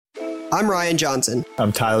I'm Ryan Johnson.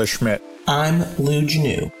 I'm Tyler Schmidt. I'm Lou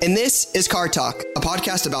Janu. And this is Card Talk, a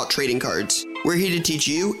podcast about trading cards. We're here to teach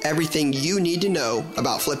you everything you need to know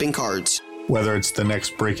about flipping cards. Whether it's the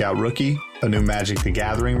next breakout rookie, a new Magic the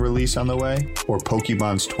Gathering release on the way, or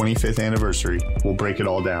Pokemon's 25th anniversary, we'll break it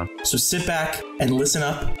all down. So sit back and listen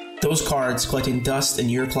up. Those cards collecting dust in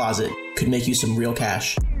your closet could make you some real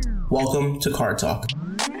cash. Welcome to Card Talk.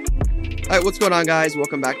 All right, what's going on, guys?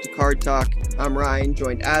 Welcome back to Card Talk. I'm Ryan,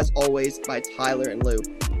 joined as always by Tyler and Lou.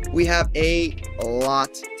 We have a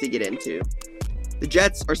lot to get into. The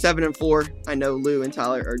Jets are 7-4. I know Lou and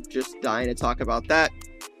Tyler are just dying to talk about that.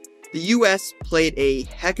 The U.S. played a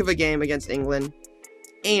heck of a game against England,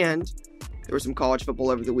 and there was some college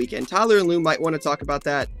football over the weekend. Tyler and Lou might want to talk about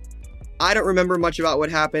that. I don't remember much about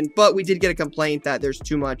what happened, but we did get a complaint that there's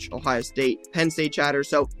too much Ohio State, Penn State chatter,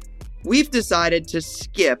 so we've decided to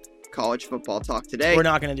skip college football talk today. We're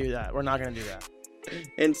not going to do that.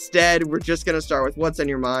 Instead, we're just going to start with what's on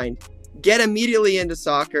your mind, get immediately into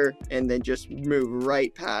soccer, and then just move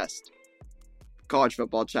right past college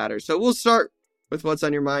football chatter. So we'll start with what's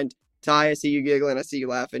on your mind. Ty, I see you giggling. I see you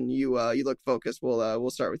laughing. You look focused. We'll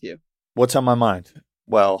start with you. What's on my mind?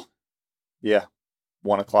 Well, yeah,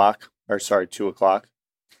 2 o'clock.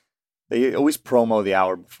 They always promo the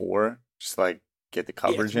hour before, just like get the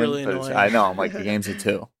coverage in. Really but I know, I'm like, the game's at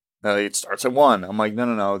 2. It starts at 1. I'm like,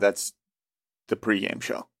 no, that's the pregame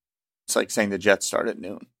show. It's like saying the Jets start at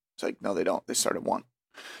noon. It's like, no, they don't. They start at 1.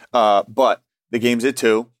 But the game's at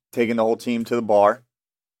 2, taking the whole team to the bar.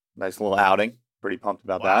 Nice little outing. Pretty pumped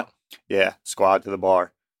about that. Yeah, squad to the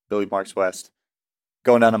bar. Billy Marks West.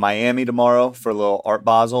 Going down to Miami tomorrow for a little Art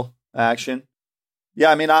Basel action.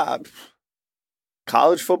 Yeah, I mean,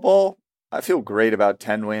 college football, I feel great about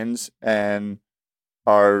 10 wins. And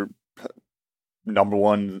our number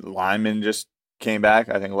one lineman just came back.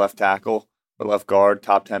 I think left tackle or left guard,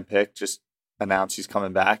 top 10 pick, just announced he's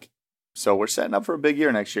coming back. So we're setting up for a big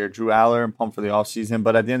year next year. Drew Aller, I'm pumped for the offseason.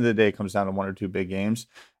 But at the end of the day, it comes down to 1 or 2 big games.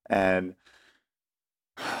 And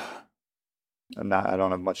I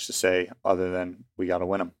don't have much to say other than we got to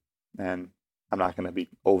win them. And I'm not going to be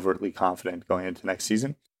overtly confident going into next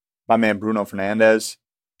season. My man Bruno Fernandes,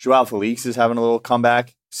 Joao Felix is having a little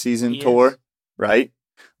comeback season tour, right?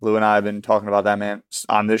 Lou and I have been talking about that man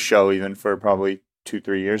on this show even for probably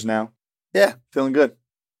 2-3 years now. Yeah, feeling good.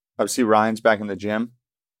 I see Ryan's back in the gym,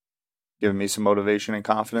 giving me some motivation and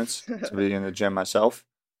confidence to be in the gym myself.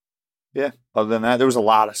 Yeah, other than that, there was a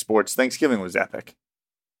lot of sports. Thanksgiving was epic.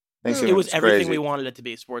 It was everything crazy. we wanted it to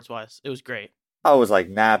be sports-wise. It was great. I was like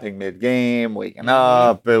napping mid-game, waking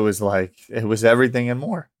up. It was everything and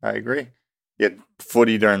more. I agree. You had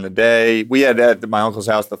footy during the day. We had at my uncle's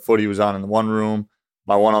house, the footy was on in the one room.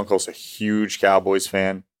 My one uncle's a huge Cowboys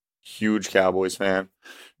fan.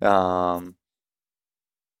 So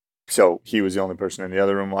he was the only person in the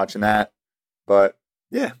other room watching that. But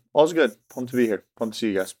yeah, all's good. Pumped to be here. Pumped to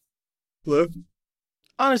see you guys. Lou?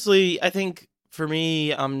 Honestly, I think for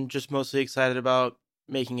me, I'm just mostly excited about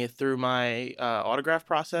making it through my autograph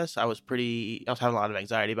process. I was having a lot of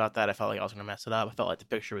anxiety about that. I felt like I was going to mess it up. I felt like the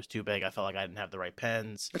picture was too big. I felt like I didn't have the right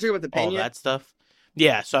pens. I talking about the pen all yet? that stuff.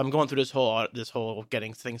 Yeah, so I'm going through this whole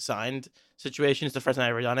getting things signed situation. It's the first time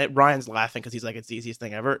I've ever done it. Ryan's laughing because he's like, it's the easiest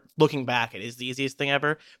thing ever. Looking back, it is the easiest thing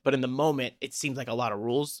ever. But in the moment, it seems like a lot of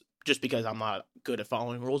rules just because I'm not good at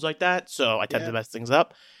following rules like that. So I tend to mess things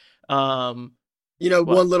up. One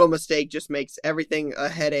little mistake just makes everything a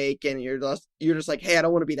headache, and you're just like, hey, I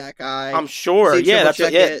don't want to be that guy. I'm sure. Yeah, that's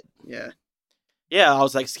it. Yeah, I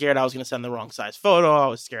was like scared I was going to send the wrong size photo. I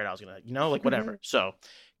was scared I was going to, whatever. So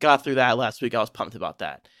got through that last week. I was pumped about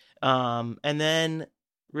that. And then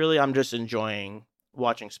really I'm just enjoying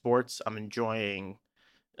watching sports. I'm enjoying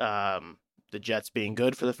the Jets being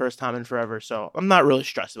good for the first time in forever. So I'm not really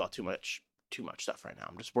stressed about too much stuff right now.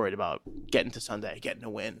 I'm just worried about getting to Sunday, getting a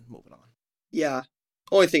win, moving on. Yeah.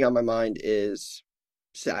 Only thing on my mind is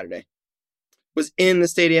Saturday. Was in the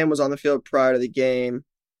stadium, was on the field prior to the game.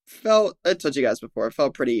 I told you guys before, I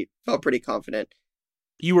felt pretty confident.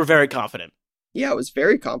 You were very confident. Yeah, I was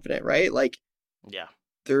very confident, right? Like, yeah.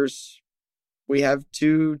 We have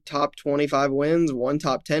 2 top 25 wins, 1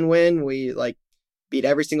 top 10 win. We beat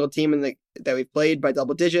every single team that we've played by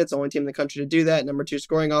double digits. Only team in the country to do that. Number 2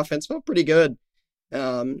 scoring offense, felt pretty good.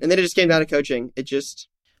 And then it just came down to coaching. It just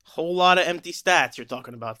whole lot of empty stats you're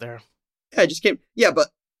talking about there. Yeah, it just came. Yeah,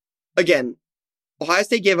 but again, Ohio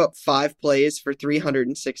State gave up 5 plays for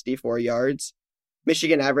 364 yards.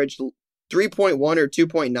 Michigan averaged 3.1 or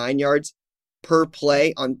 2.9 yards per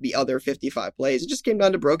play on the other 55 plays. It just came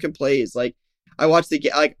down to broken plays. Like, I watched the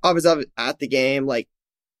game, I was at the game, like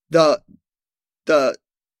the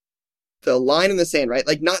the line in the sand, right?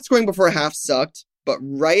 Like not scoring before half sucked, but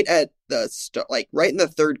right at the right in the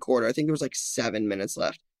third quarter, I think there was like 7 minutes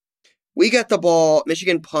left. We get the ball.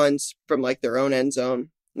 Michigan punts from like their own end zone.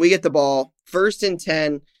 We get the ball 1st and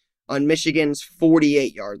 10 on Michigan's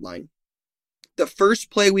 48-yard line. The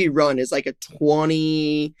first play we run is like I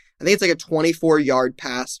think it's like a 24-yard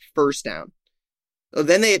pass, first down. So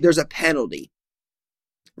then there's a penalty,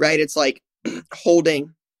 right? It's like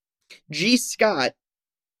holding. G. Scott,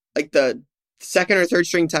 like the second or third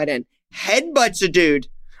string tight end, headbutts a dude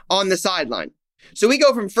on the sideline. So we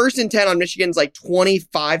go from 1st and 10 on Michigan's like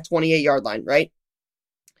 25, 28-yard line, right?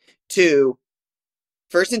 To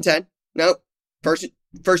 1st and 10. Nope. First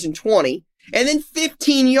and 20. And then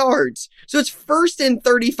 15 yards. So it's 1st and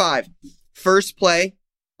 35. First play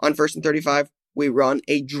on 1st and 35, we run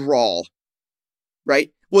a draw.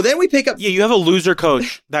 Right? Well, then we pick up. Yeah, you have a loser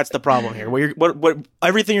coach. That's the problem here. What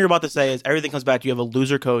everything you're about to say is everything comes back to you have a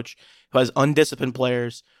loser coach who has undisciplined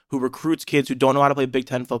players, who recruits kids who don't know how to play Big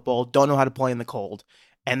Ten football, don't know how to play in the cold,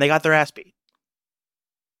 and they got their ass beat.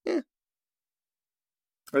 Yeah.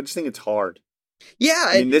 I just think it's hard. Yeah.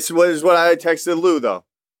 I mean, this was what I texted Lou, though.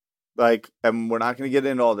 Like, and we're not going to get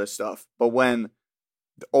into all this stuff, but when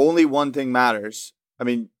the only one thing matters, I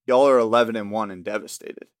mean, y'all are 11-1 and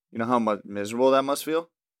devastated. You know how much miserable that must feel?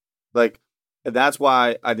 Like, and that's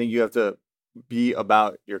why I think you have to be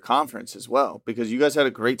about your conference as well, because you guys had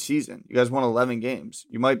a great season. You guys won 11 games.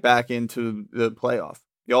 You might back into the playoff.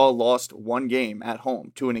 Y'all lost 1 game at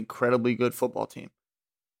home to an incredibly good football team.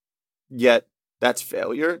 Yet, that's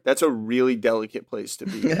failure. That's a really delicate place to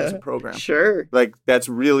be as a program. Sure. Like, that's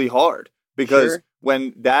really hard because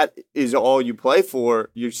when that is all you play for,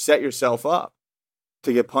 you set yourself up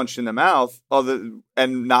to get punched in the mouth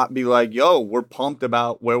and not be like, yo, we're pumped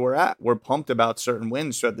about where we're at. We're pumped about certain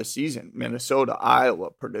wins throughout the season. Minnesota, Iowa,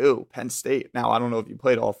 Purdue, Penn State. Now, I don't know if you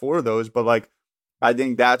played all 4 of those, but like, I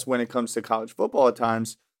think that's when it comes to college football at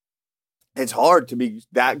times. It's hard to be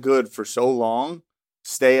that good for so long,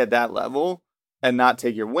 stay at that level, and not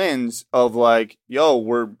take your wins of like, yo,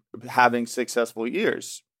 we're having successful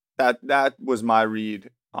years. That was my read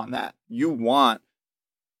on that. You want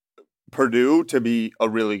Purdue to be a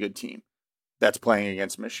really good team that's playing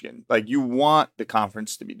against Michigan. Like, you want the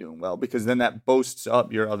conference to be doing well because then that boasts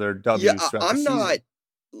up your other W's throughout the season.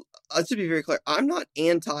 Let's be very clear. I'm not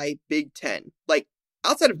anti Big Ten. Like,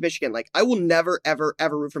 outside of Michigan, like, I will never, ever,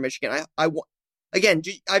 ever root for Michigan. Again,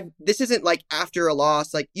 this isn't like after a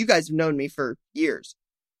loss. Like, you guys have known me for years.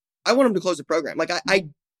 I want them to close the program. Like,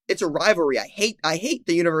 it's a rivalry. I hate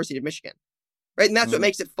the University of Michigan, right? And that's what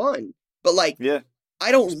makes it fun. But like,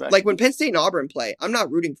 I don't like when Penn State and Auburn play. I'm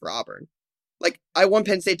not rooting for Auburn. Like, I want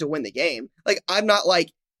Penn State to win the game. Like, I'm not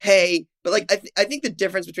like, hey, but like, I think the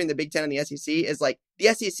difference between the Big Ten and the SEC is like, the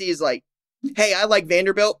SEC is like, hey, I like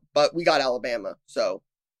Vanderbilt, but we got Alabama. So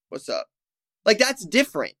what's up? Like, that's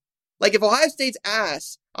different. Like, if Ohio State's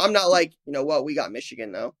ass, I'm not like, you know what, we got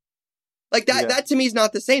Michigan though. Like that to me is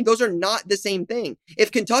not the same. Those are not the same thing.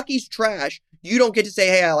 If Kentucky's trash, you don't get to say,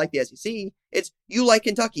 hey, I like the SEC. It's you like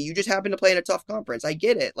Kentucky. You just happen to play in a tough conference. I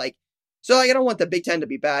get it. Like, so like, I don't want the Big Ten to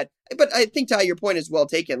be bad. But I think, Ty, your point is well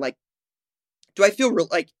taken. Like, do I feel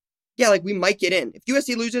like we might get in. If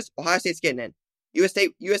USC loses, Ohio State's getting in.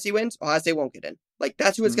 USC wins, Ohio State won't get in. Like,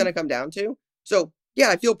 that's who it's going to come down to. So,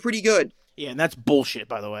 yeah, I feel pretty good. Yeah, and that's bullshit,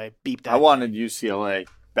 by the way. Beep that. I wanted UCLA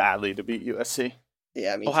badly to beat USC.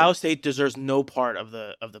 Yeah, I mean, Ohio State deserves no part of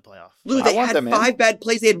the playoff. Lou, they had 5 bad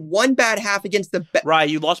plays. They had 1 bad half against the right.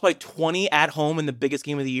 You lost by 20 at home in the biggest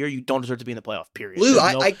game of the year. You don't deserve to be in the playoff. Period. Lou,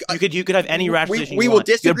 you could have any rationalization. We will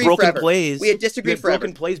disagree broken forever. Plays. We had disagreed forever.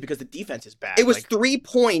 Broken plays because the defense is bad. It was 3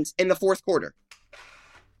 points in the 4th quarter.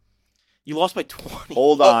 You lost by 20.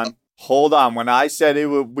 Hold on. When I said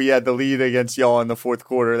we had the lead against y'all in the 4th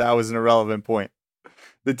quarter, that was an irrelevant point.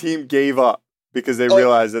 The team gave up because they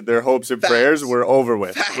realized that their hopes and prayers were over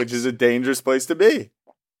with, which is a dangerous place to be.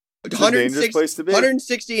 It's a dangerous place to be.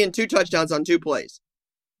 160 and 2 touchdowns on 2 plays.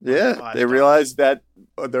 Yeah, they realized that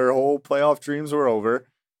their whole playoff dreams were over,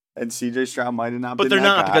 and C.J. Stroud might have not been that guy. But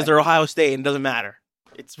they're not because they're Ohio State and it doesn't matter.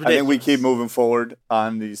 It's ridiculous. I think we keep moving forward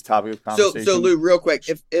on these topics of conversation. So Lou, real quick,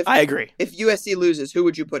 if I agree. If USC loses, who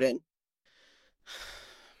would you put in?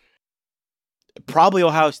 Probably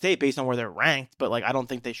Ohio State based on where they're ranked, but like I don't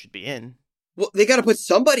think they should be in. Well, they got to put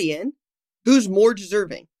somebody in. Who's more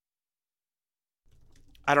deserving?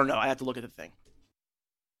 I don't know. I have to look at the thing.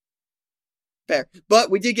 Fair.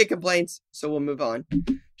 But we did get complaints, so we'll move on.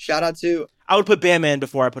 Shout out to... I would put Bama in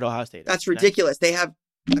before I put Ohio State in. That's ridiculous. They have...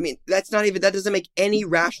 I mean, that doesn't make any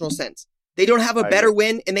rational sense. They don't have a better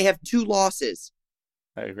win, and they have 2 losses.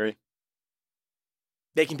 I agree.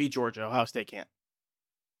 They can beat Georgia. Ohio State can't.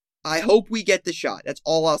 I hope we get the shot. That's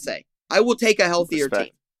all I'll say. I will take a healthier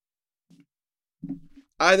Respect. team.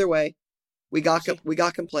 Either way, we got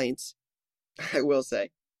complaints. I will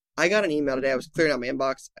say. I got an email today. I was clearing out my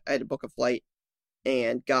inbox. I had to book a flight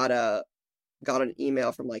and got an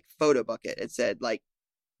email from like PhotoBucket. It said like,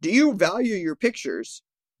 do you value your pictures?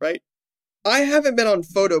 Right? I haven't been on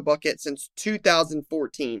PhotoBucket since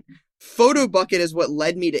 2014. PhotoBucket is what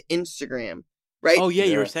led me to Instagram. Right? Oh yeah,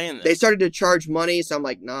 Yeah. you were saying that. They started to charge money, so I'm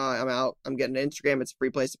like, nah, I'm out. I'm getting Instagram. It's a free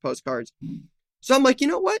place to post cards. So I'm like, you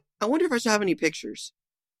know what? I wonder if I should have any pictures.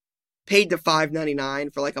 Paid to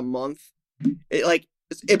 $5.99 for like a month.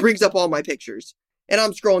 It brings up all my pictures. And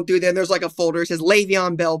I'm scrolling through there, and there's like a folder. It says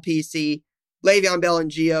Le'Veon Bell PC. Le'Veon Bell and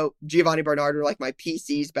Giovanni Bernard are like my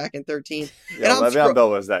PCs back in 13. Yeah, I'm Le'Veon Bell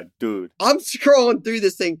was that dude. I'm scrolling through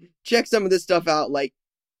this thing, check some of this stuff out. Like,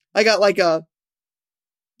 I got like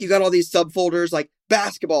you got all these subfolders like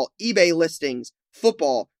basketball, eBay listings,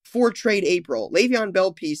 football, for trade April, Le'Veon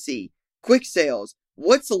Bell PC, quick sales,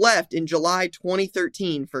 what's left in July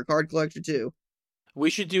 2013 for Card Collector 2. We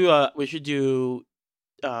should do like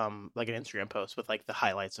an Instagram post with like the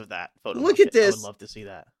highlights of that photo. Look at this. I would love to see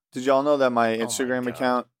that. Did y'all know that my my Instagram God.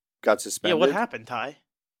 account got Yeah, suspended? what happened, Ty?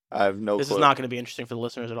 I have no This clue. is not going to be interesting for the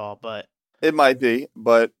listeners at all, but It might be,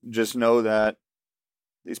 but just know that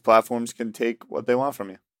these platforms can take what they want from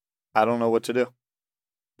you. I don't know what to do.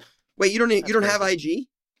 Wait, you don't That's have crazy. IG?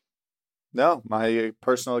 No, my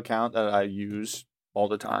personal account that I use all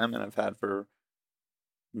the time and I've had for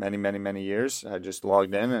many, many, many years. I just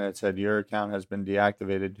logged in and it said your account has been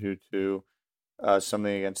deactivated due to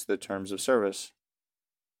something against the terms of service.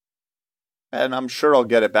 And I'm sure I'll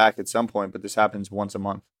get it back at some point, but this happens once a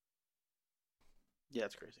month. yeah,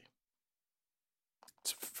 it's crazy.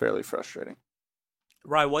 It's fairly frustrating.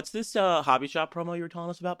 Rye, what's this hobby shop promo you were telling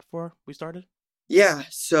us about before we started? Yeah,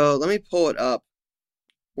 so let me pull it up.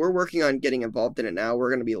 We're working on getting involved in it now. We're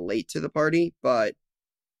going to be late to the party, but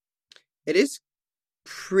it is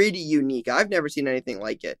pretty unique. I've never seen anything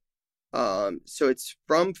like it. So it's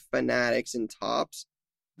from Fanatics and Topps.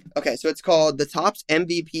 Okay, so it's called the Topps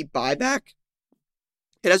MVP Buyback.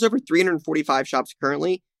 It has over 345 shops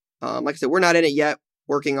currently. Like I said, we're not in it yet,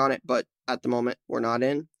 working on it, but at the moment, we're not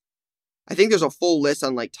in. I think there's a full list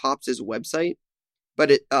on like Topps' website, but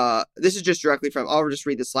this is just directly from, I'll just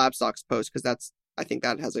read the Slabstocks post because I think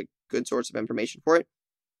that has a good source of information for it.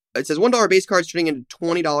 It says $1 base cards turning into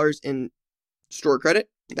 $20 in store credit.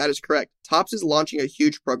 That is correct. Topps is launching a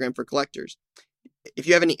huge program for collectors. If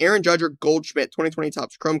you have any Aaron Judge or Goldschmidt 2020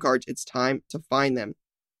 Topps Chrome cards, it's time to find them.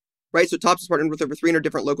 Right, so Topps is partnered with over 300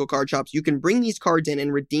 different local card shops. You can bring these cards in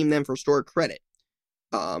and redeem them for store credit,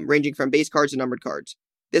 ranging from base cards to numbered cards.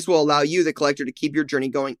 This will allow you, the collector, to keep your journey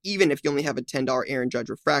going, even if you only have a $10 Aaron Judge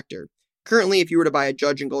refractor. Currently, if you were to buy a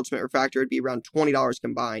Judge and Goldschmidt refractor, it'd be around $20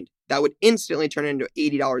 combined. That would instantly turn into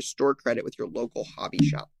 $80 store credit with your local hobby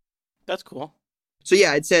shop. That's cool. So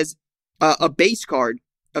yeah, it says a base card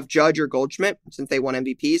of Judge or Goldschmidt, since they won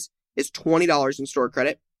MVPs, is $20 in store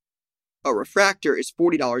credit. A refractor is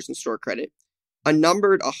 $40 in store credit. A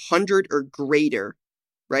numbered 100 or greater,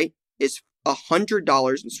 right, is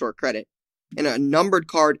 $100 in store credit. And a numbered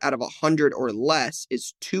card out of 100 or less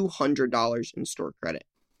is $200 in store credit.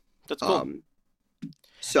 That's cool.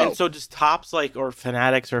 So So just Topps, like, or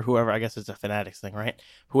Fanatics or whoever, I guess it's a Fanatics thing, right?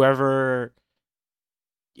 Whoever,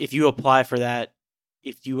 if you apply for that,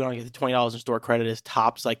 if you want to get the $20 in store credit, is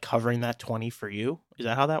Topps like covering that 20 for you? Is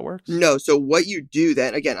that how that works? no, so what you do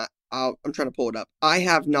then, again, I'm trying to pull it up. I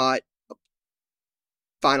have not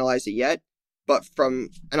finalized it yet, but and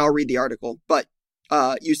I'll read the article, but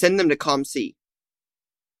you send them to ComC.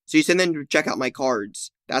 So you send them to check out my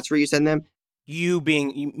cards. That's where you send them.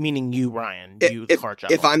 Meaning you, Ryan, the card shop.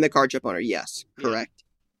 If I'm the card shop owner, yes, correct.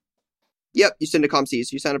 Yep, you send to ComC.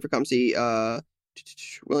 So you sign up for ComC.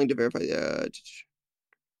 Willing to verify. I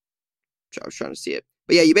was trying to see it,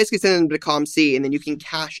 but yeah, you basically send them to ComC, and then you can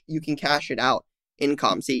cash it out in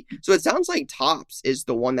ComC. So it sounds like Topps is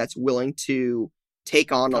the one that's willing to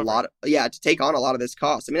take on a lot of this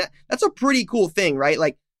cost. I mean, that's a pretty cool thing, right?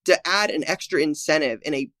 Like to add an extra incentive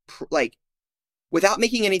in without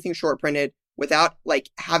making anything short printed, without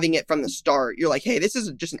like having it from the start. You're like, hey, this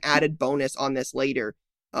is just an added bonus on this later.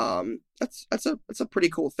 That's a pretty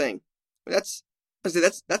cool thing. That's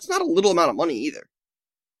not a little amount of money either.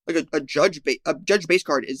 Like a judge base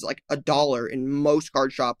card is like $1 in most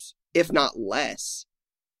card shops, if not less.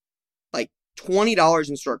 Like $20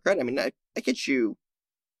 in store credit. I mean, that gets you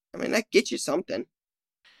something.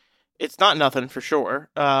 It's not nothing for sure.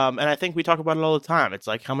 And I think we talk about it all the time. It's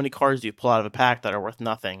like, how many cards do you pull out of a pack that are worth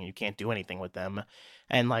nothing and you can't do anything with them?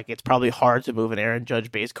 and like it's probably hard to move an Aaron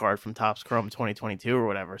Judge base card from Topps Chrome 2022 or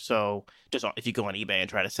whatever. So just if you go on eBay and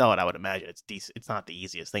try to sell it, I would imagine it's decent. It's not the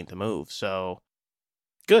easiest thing to move. So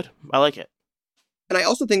good, I like it. And I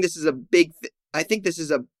also think this is I think this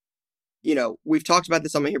is we've talked about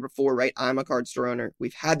this on here before, right? I'm a card store owner.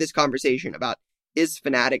 We've had this conversation about, is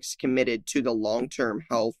Fanatics committed to the long-term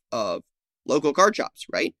health of local card shops,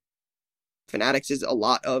 right? Fanatics is a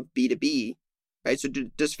lot of B2B, right? So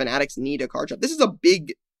does Fanatics need a card shop? This is a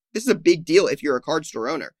big deal if you're a card store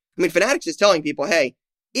owner. I mean, Fanatics is telling people, hey,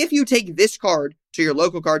 if you take this card to your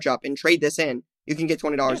local card shop and trade this in, you can get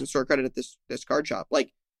 $20 in store credit at this card shop.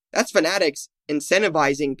 Like, that's Fanatics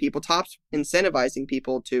incentivizing people, Topps incentivizing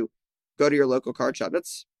people to go to your local card shop.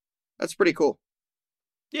 That's pretty cool.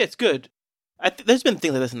 Yeah, it's good. There's been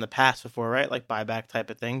things like this in the past before, right? Like buyback type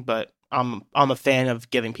of thing. But I'm a fan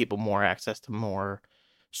of giving people more access to more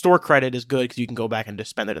store credit is good because you can go back and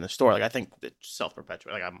just spend it in the store. Like I think it's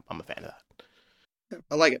self-perpetuate. Like I'm a fan of that. Yeah,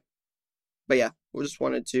 I like it. But yeah, we just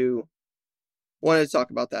wanted to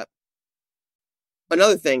talk about that.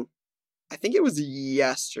 Another thing, I think it was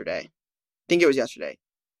yesterday.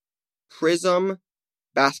 Prism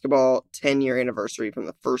basketball 10-year anniversary from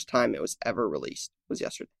the first time it was ever released was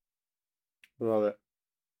yesterday. Love it.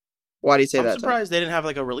 Why do you say I'm that? surprised they didn't have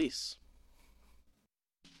like a release.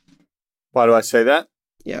 Why do I say that?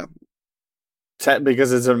 Yeah.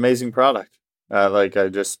 Because it's an amazing product. I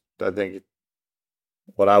think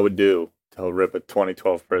what I would do to rip a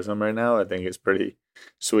 2012 Prism right now, I think is pretty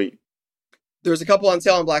sweet. There's a couple on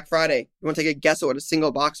sale on Black Friday. You want to take a guess at what a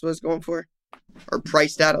single box was going for? Or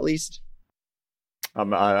priced at least?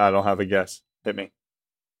 I don't have a guess. Hit me.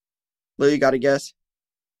 Lou, you got a guess?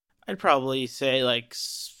 I'd probably say like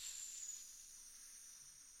so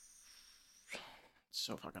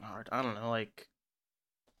fucking hard. I don't know, like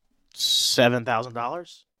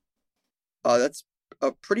 $7,000. Oh, that's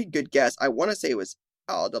a pretty good guess. I want to say it was.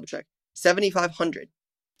 I'll double check. $7,500.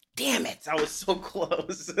 Damn it! I was so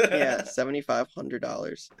close. Yeah,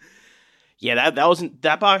 $7,500. Yeah,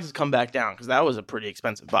 that box has come back down because that was a pretty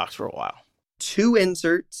expensive box for a while. 2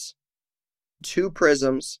 inserts, 2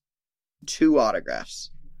 prisms, 2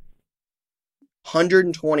 autographs.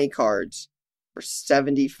 120 cards for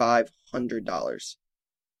 $7,500.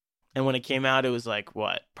 And when it came out, it was like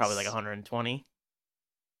what? Probably like 120.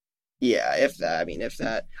 Yeah, if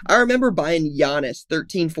that. I remember buying Giannis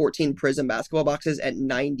 13-14 Prism basketball boxes at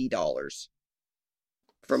 $90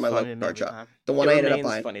 from my local card shop. The one I ended up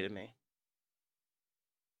buying. Funny to me.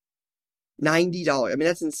 $90. I mean,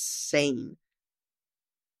 that's insane.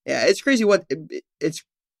 Yeah, it's crazy. It's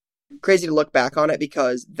crazy to look back on it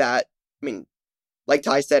because that. I mean, like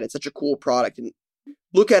Ty said, it's such a cool product, and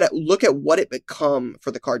look at it. Look at what it become for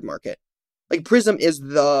the card market. Like Prism is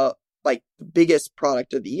the biggest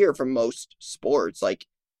product of the year for most sports. Like,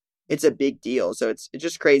 it's a big deal. So it's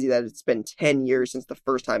just crazy that it's been 10 years since the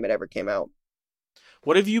first time it ever came out.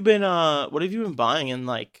 What have you been buying? And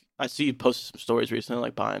like, I see you posted some stories recently,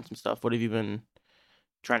 like buying some stuff. What have you been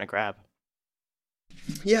trying to grab?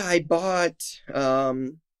 Yeah, I bought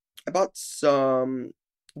some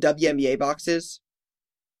WNBA boxes.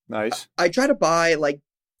 Nice. I try to buy like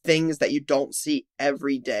things that you don't see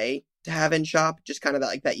every day to have in shop, just kind of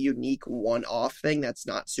that unique one-off thing that's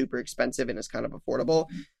not super expensive and is kind of affordable.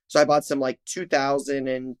 So I bought some like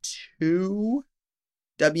 2002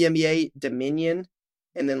 WNBA Dominion,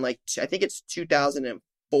 and then like I think it's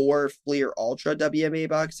 2004 Fleer Ultra WNBA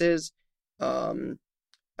boxes. I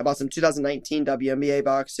bought some 2019 WNBA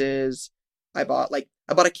boxes. I bought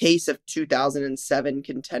a case of 2007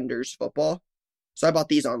 Contenders football. So I bought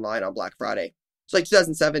these online on Black Friday. So like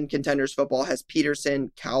 2007 Contenders football has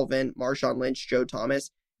Peterson, Calvin, Marshawn Lynch, Joe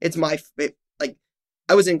Thomas. It's I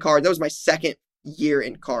was in cards. That was my second year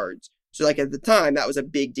in cards. So like at the time, that was a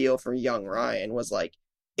big deal for young Ryan, was like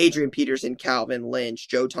Adrian Peterson, Calvin Lynch,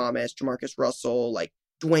 Joe Thomas, Jamarcus Russell, like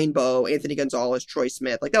Dwayne Bowe, Anthony Gonzalez, Troy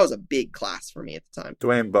Smith. Like that was a big class for me at the time.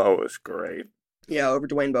 Dwayne Bowe was great. Yeah, over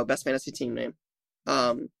Dwayne Bowe, best fantasy team name.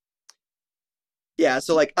 Yeah,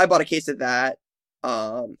 so like I bought a case of that.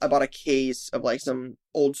 I bought a case of like some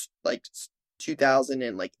old like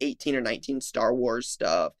 2018 or 19 Star Wars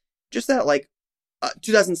stuff. Just that like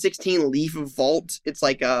 2016 Leaf Vault. It's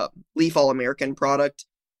like a Leaf All-American product.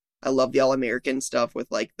 I love the All-American stuff with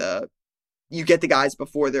like you get the guys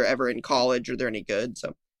before they're ever in college or they're any good.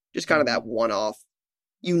 So just kind of that one-off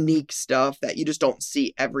unique stuff that you just don't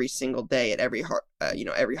see every single day at every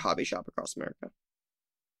hobby shop across America.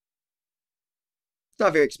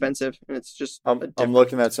 Not very expensive, and it's just I'm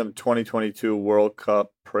looking at some 2022 World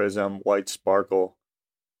Cup Prism White Sparkle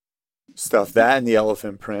stuff. That and the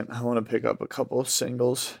elephant print. I want to pick up a couple of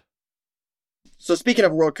singles. So speaking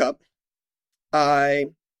of World Cup, I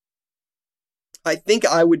think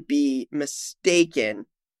I would be mistaken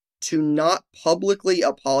to not publicly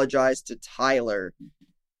apologize to Tyler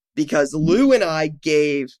because Lou and I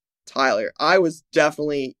gave Tyler. I was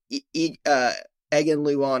definitely egging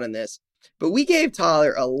Lou on in this, but we gave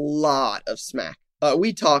Tyler a lot of smack.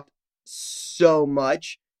 We talked so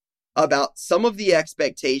much about some of the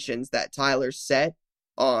expectations that Tyler set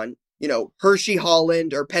on, Hershey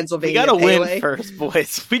Holland or Pennsylvania. We gotta Pele. win first,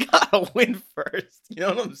 boys. We gotta win first. You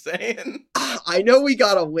know what I'm saying? I know we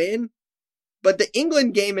gotta win, but the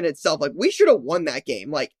England game in itself, like, we should have won that game.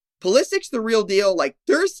 Like, Pulisic's the real deal. Like,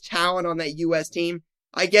 there's talent on that U.S. team.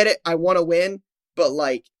 I get it. I want to win, but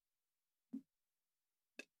like,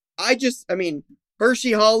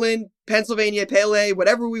 Hershey Holland, Pennsylvania Pele,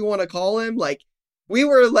 whatever we want to call him, like, we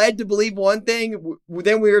were led to believe one thing,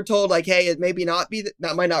 then we were told, like, hey, it maybe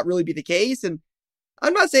that might not really be the case, and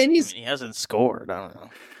I'm not saying he hasn't scored. I don't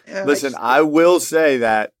know. Listen, I will say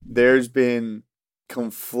that there's been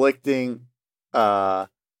conflicting, after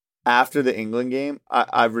the England game,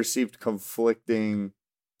 I've received conflicting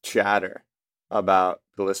chatter about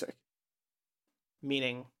Pulisic.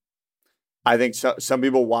 Meaning? I think some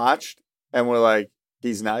people watched and were like,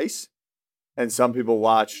 he's nice, and some people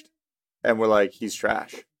watched and we're like, he's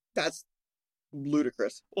trash. That's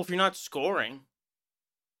ludicrous. Well, if you're not scoring.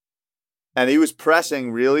 And he was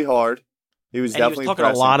pressing really hard. He was definitely talking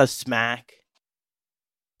pressing. a lot of smack.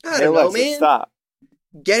 I don't know, man. Stop.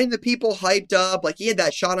 Getting the people hyped up. Like, he had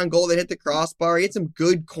that shot on goal that hit the crossbar. He had some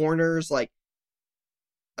good corners. Like,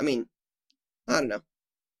 I don't know.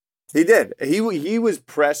 He did. He was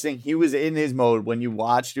pressing. He was in his mode. When you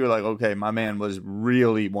watched, you were like, okay, my man was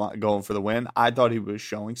really going for the win. I thought he was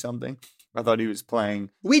showing something. I thought he was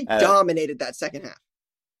playing. We dominated that second half.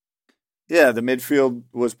 Yeah, the midfield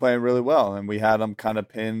was playing really well, and we had them kind of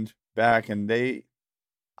pinned back. And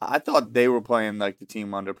I thought they were playing like the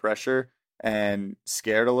team under pressure and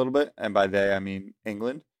scared a little bit. And by they, I mean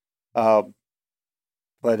England. But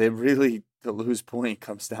it really, to Lou's point,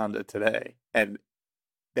 comes down to today. And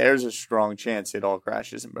there's a strong chance it all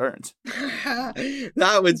crashes and burns.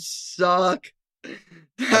 That would suck.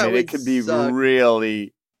 It could be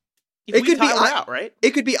really. It could be out, right?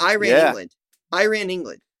 It could be England.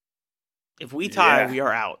 England. If we tie, we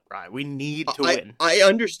are out, right? We need to win. I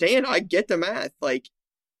understand. I get the math. Like,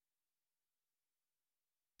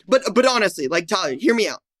 but honestly, like, Tyler, hear me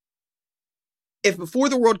out. If before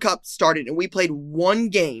the World Cup started and we played one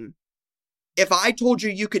game, if I told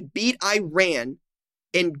you could beat Iran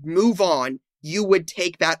and move on, you would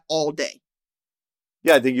take that all day.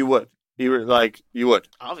 Yeah, I think you would. You would.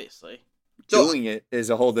 Obviously. Doing it is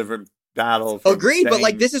a whole different battle. Agreed, but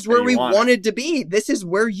like, this is where we wanted to be. This is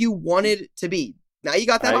where you wanted to be. Now you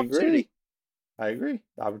got that opportunity. I agree.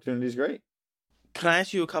 The opportunity is great. Can I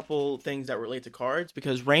ask you a couple things that relate to cards?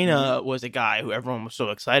 Because Reyna was a guy who everyone was so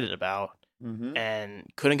excited about and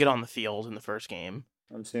couldn't get on the field in the first game.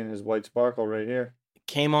 I'm seeing his white sparkle right here.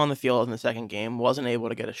 Came on the field in the second game, wasn't able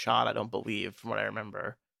to get a shot, I don't believe, from what I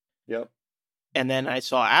remember. Yep. And then I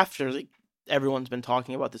saw after, like, everyone's been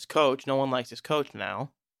talking about this coach. No one likes this coach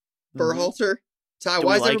now. Berhalter? Ty,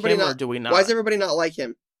 why is everybody not? Do we not? Why does everybody not like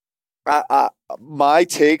him? My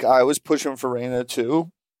take, I was pushing for Reyna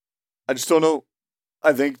too. I just don't know.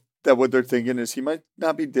 I think that what they're thinking is he might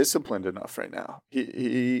not be disciplined enough right now.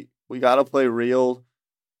 We got to play real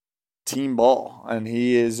team ball, and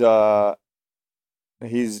he's a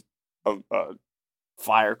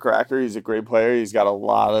firecracker. He's a great player. He's got a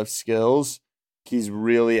lot of skills.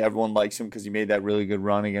 Everyone likes him because he made that really good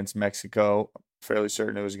run against Mexico. I'm fairly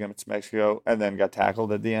certain it was against Mexico, and then got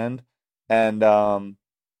tackled at the end. And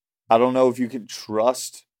I don't know if you can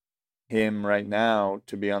trust him right now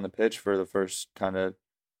to be on the pitch for the first kind of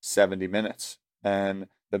 70 minutes. And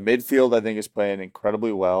the midfield, I think, is playing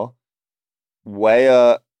incredibly well.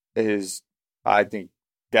 Weah is, I think,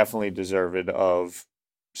 definitely deserving of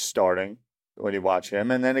starting when you watch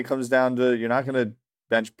him. And then it comes down to, you're not going to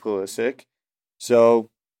bench Pulisic. So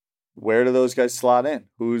where do those guys slot in?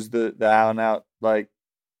 Who's the out-and-out, like,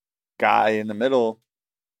 guy in the middle?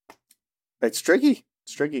 It's tricky.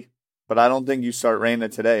 But I don't think you start Reyna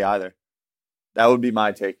today either. That would be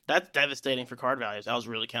my take. That's devastating for card values. I was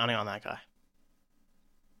really counting on that guy.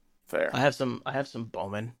 Fair. I have some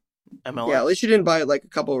Bowman MLS. Yeah, at least you didn't buy like a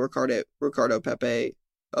couple of Ricardo Pepe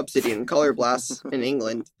Obsidian Color Blasts in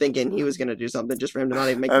England, thinking he was going to do something just for him to not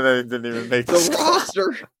even make and then he didn't even make the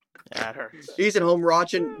roster. Yeah, it hurts. He's at home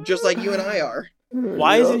watching just like you and I are.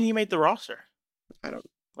 Why isn't he made the roster? I don't.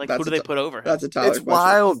 Like, who do they put over him? That's a Tyler It's question.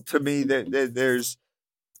 wild to me that there's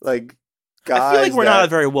like guys. I feel like we're not a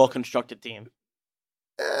very well constructed team.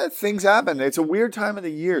 things happen. It's a weird time of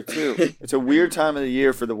the year too. It's a weird time of the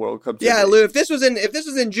year for the World Cup. Yeah, Lou. If this was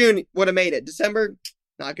in June, would have made it. December,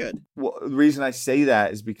 not good. Well, the reason I say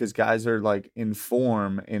that is because guys are like in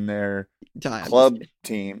form in their Time. club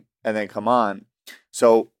team, and they come on.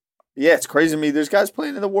 So yeah, it's crazy to me. There's guys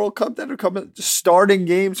playing in the World Cup that are starting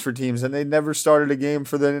games for teams, and they never started a game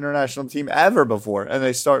for the international team ever before, and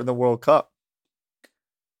they start in the World Cup.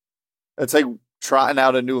 It's like trotting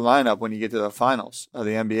out a new lineup when you get to the finals of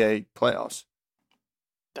the NBA playoffs.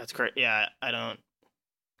 That's great. Yeah, I don't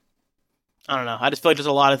know. I just feel like there's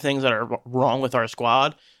a lot of things that are wrong with our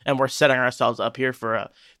squad, and we're setting ourselves up here for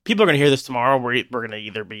people are going to hear this tomorrow. We're going to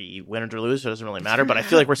either be winners or lose, so it doesn't really matter. But I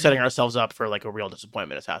feel like we're setting ourselves up for like a real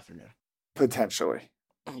disappointment this afternoon. Potentially.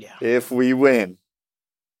 Yeah. If we win,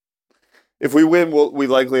 we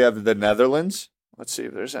likely have the Netherlands. Let's see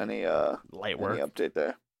if there's any Light work. any update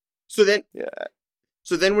there. So then, Yeah.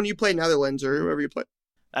 So then, when you play Netherlands or whoever you play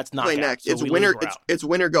That's not next, so it's we winner. lose, we're out. It's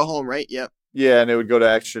winner go home, right? Yep. Yeah, and it would go to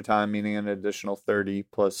extra time, meaning an additional 30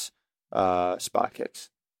 plus spot kicks.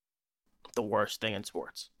 The worst thing in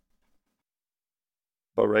sports.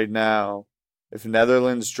 But right now, if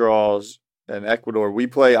Netherlands draws and Ecuador, we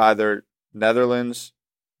play either Netherlands,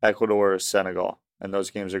 Ecuador, or Senegal. And those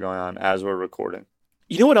games are going on as we're recording.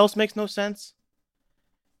 You know what else makes no sense?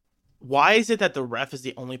 Why is it that the ref is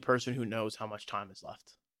the only person who knows how much time is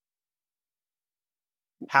left?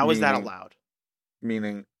 How is that allowed?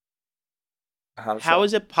 Meaning, How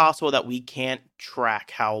is it possible that we can't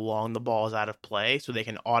track how long the ball is out of play so they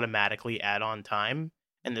can automatically add on time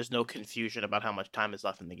and there's no confusion about how much time is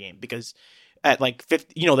left in the game? Because at like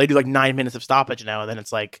 50, they do like 9 minutes of stoppage now, and then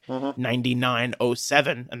it's like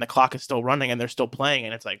 99:07 and the clock is still running and they're still playing,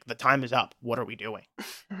 and it's like the time is up. What are we doing?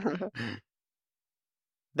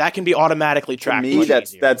 That can be automatically tracked. To me,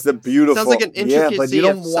 that's the beautiful. Sounds like an intricacy but you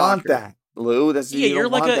don't of want soccer. that, Lou. That's you're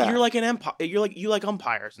like an empire. You like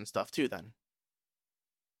umpires and stuff too. Then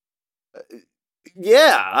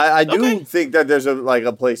yeah, I do Okay. think that there's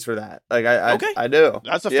a place for that. Like I do.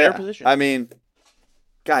 That's a fair position. I mean,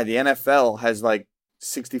 God, the NFL has like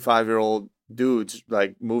 65-year-old dudes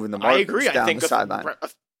like moving the I markers agree. down the sideline.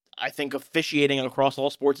 I think officiating across all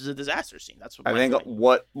sports is a disaster scene. That's what I my think opinion.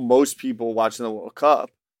 what most people watching the World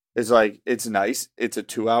Cup is like, it's nice. It's a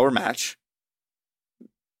 2-hour match.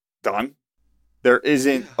 Done. There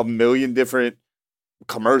isn't a million different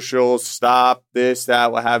commercials, stop, this,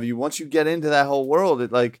 that, what have you. Once you get into that whole world,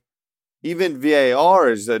 it like, even VAR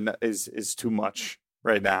is too much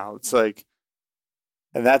right now. It's like,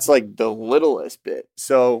 and that's like the littlest bit.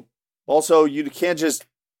 So also you can't just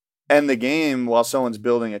end the game while someone's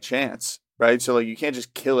building a chance, right? So like you can't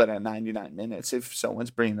just kill it at 99 minutes if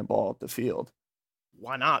someone's bringing the ball up the field.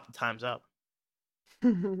 Why not? The time's up.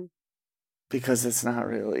 Because it's not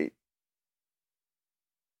really,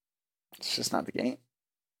 it's just not the game.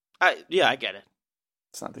 I get it.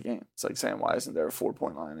 It's not the game. It's like saying, why isn't there a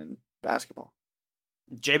 4-point line in basketball?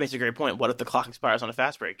 Jay makes a great point. What if the clock expires on a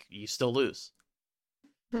fast break? You still lose.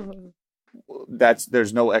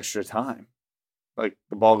 There's no extra time. Like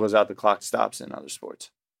the ball goes out, the clock stops in other sports.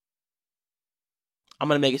 I'm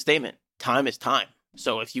going to make a statement. Time is time.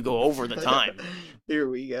 So if you go over the time, Here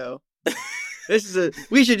we go.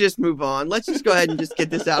 We should just move on. Let's just go ahead and just get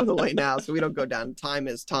this out of the way now so we don't go down time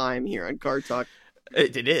is time here on Card Talk.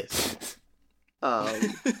 it is. I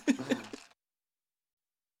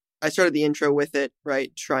started the intro with it,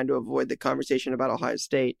 right? Trying to avoid the conversation about Ohio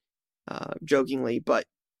State, jokingly, but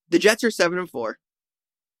the Jets are 7-4.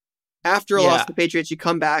 After a loss to the Patriots, you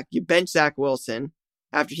come back, you bench Zach Wilson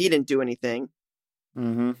after he didn't do anything.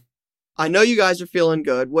 Mm-hmm. I know you guys are feeling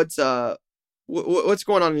good. What's going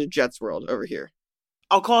on in the Jets world over here?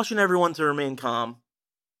 I'll caution everyone to remain calm.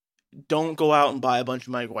 Don't go out and buy a bunch of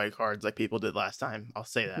Mike White cards like people did last time. I'll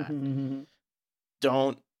say that.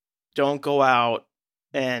 Don't go out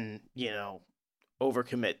and,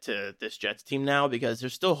 overcommit to this Jets team now, because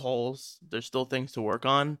there's still holes. There's still things to work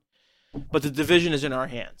on. But the division is in our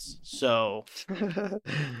hands. So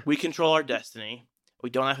we control our destiny. We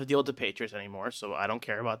don't have to deal with the Patriots anymore, so I don't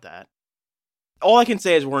care about that. All I can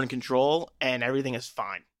say is we're in control and everything is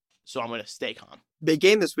fine. So I'm going to stay calm. Big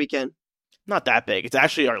game this weekend. Not that big. It's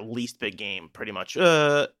actually our least big game, pretty much.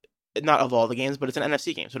 Not of all the games, but it's an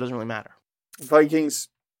NFC game, so it doesn't really matter. Vikings,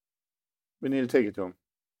 we need to take it to them.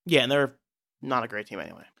 Yeah, and they're not a great team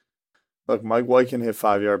anyway. Look, Mike White can hit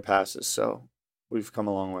 5-yard passes, so we've come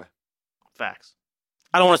a long way. Facts.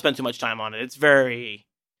 I don't want to spend too much time on it.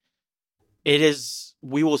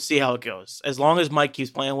 We will see how it goes. As long as Mike keeps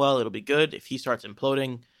playing well, it'll be good. If he starts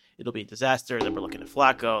imploding, it'll be a disaster. Then we're looking at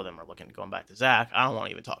Flacco. Then we're looking at going back to Zach. I don't want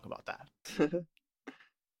to even talk about that.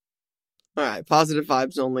 All right, positive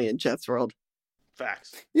vibes only in Jets world.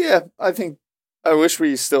 Facts. Yeah, I wish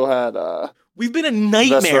we still had We've been a best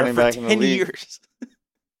nightmare running for back in the 10 league. years. You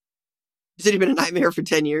said you've been a nightmare for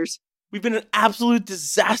 10 years? We've been an absolute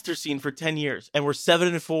disaster scene for 10 years, and we're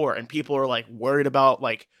 7-4, and people are like worried about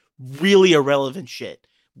like really irrelevant shit.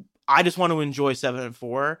 I just want to enjoy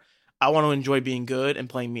 7-4. I want to enjoy being good and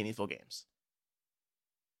playing meaningful games.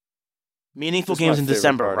 Meaningful That's my games in favorite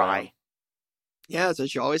December, part, Rye. Adam. Yeah, that's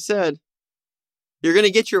what you always said. You're going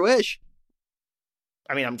to get your wish.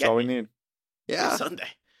 I mean, I'm That's all we getting need. Yeah. Sunday.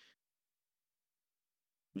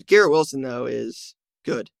 Garrett Wilson, though, is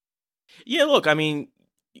good. Yeah, look, I mean,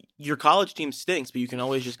 your college team stinks, but you can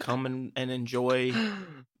always just come and enjoy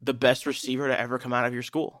the best receiver to ever come out of your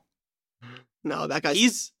school. No, that guy's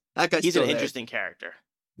He's still an there. interesting character.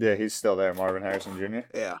 Yeah, he's still there, Marvin Harrison Jr.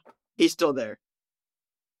 Yeah, he's still there.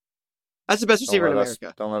 That's the best receiver in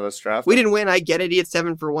America. Don't let us draft We him. didn't win. I get it. He had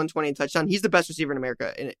 7 for 120 and touchdown. He's the best receiver in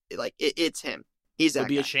America, and it's him. He's It that would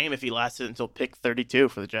be guy. a shame if he lasted until pick 32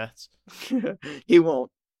 for the Jets. He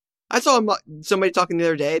won't. I saw somebody talking the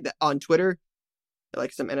other day that on Twitter,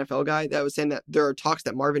 like some NFL guy, that was saying that there are talks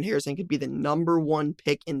that Marvin Harrison could be the number 1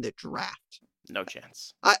 pick in the draft. No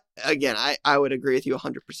chance. I would agree with you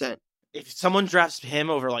 100%. If someone drafts him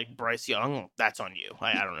over like Bryce Young, that's on you.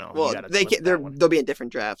 I don't know. Well, You gotta they limit can, that one. they'll be in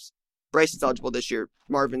different drafts. Bryce is eligible this year.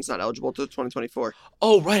 Marvin's not eligible till 2024.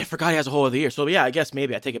 Oh, right. I forgot he has a whole other year. So, yeah, I guess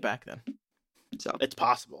maybe I take it back then. So It's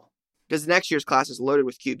possible. because next year's class is loaded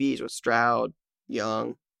with QBs with Stroud,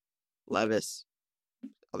 Young, Levis,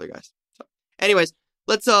 other guys. So, anyways,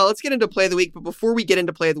 let's get into play of the week. But before we get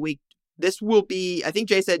into play of the week, this will be. I think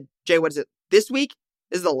Jay said, Jay, what is it? This week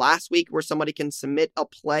is the last week where somebody can submit a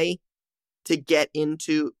play to get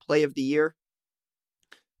into play of the year.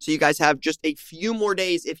 So you guys have just a few more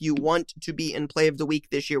days if you want to be in play of the week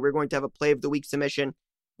this year. We're going to have a play of the week submission.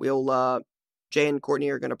 We'll Jay and Courtney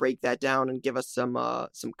are going to break that down and give us some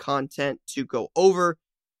content to go over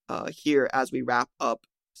here as we wrap up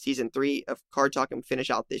season 3 of Card Talk and finish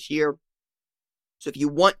out this year. So if you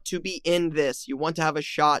want to be in this, you want to have a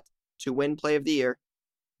shot to win play of the year,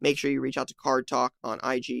 make sure you reach out to Card Talk on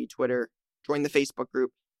IG, Twitter, join the Facebook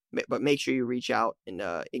group, but make sure you reach out and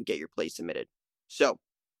get your play submitted. So,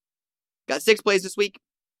 got 6 plays this week.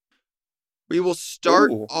 We will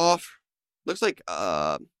start off. Looks like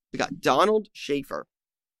we got Donald Schaefer.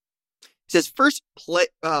 He says,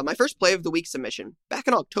 my first play of the week submission. Back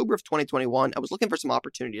in October of 2021, I was looking for some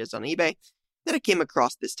opportunities on eBay. Then I came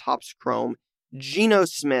across this Topps Chrome Geno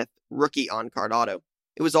Smith rookie on-card auto.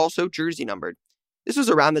 It was also jersey numbered. This was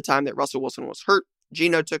around the time that Russell Wilson was hurt.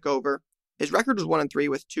 Geno took over. His record was 1-3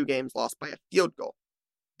 with 2 games lost by a field goal.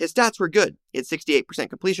 His stats were good. He had 68%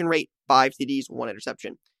 completion rate, 5 TDs, 1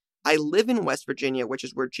 interception. I live in West Virginia, which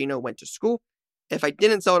is where Geno went to school. If I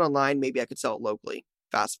didn't sell it online, maybe I could sell it locally.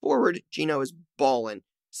 Fast forward, Geno is ballin'.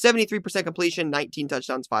 73% completion, 19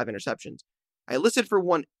 touchdowns, 5 interceptions. I listed for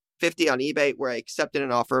 $150 on eBay where I accepted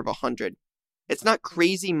an offer of $100. It's not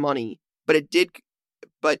crazy money, but it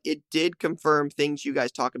did confirm things you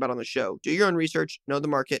guys talk about on the show. Do your own research, know the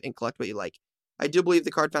market, and collect what you like. I do believe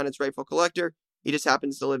the card found its rightful collector. He just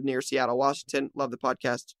happens to live near Seattle, Washington. Love the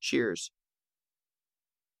podcast. Cheers.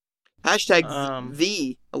 Hashtag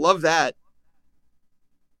the. I love that.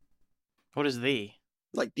 What is the?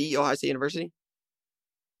 Like the Ohio State University?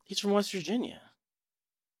 He's from West Virginia.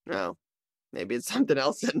 No. Maybe it's something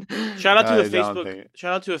else. Shout out to I a don't Facebook. think-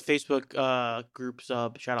 Shout out to a Facebook group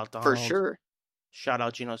sub. Shout out Donald. For sure. Shout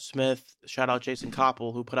out Geno Smith. Shout out Jason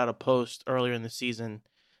Koppel, who put out a post earlier in the season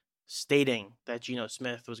stating that Geno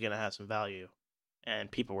Smith was going to have some value,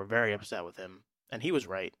 and people were very upset with him. And he was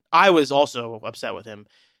right. I was also upset with him.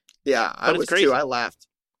 Yeah, I But it's was crazy. too. I laughed.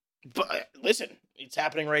 But listen, it's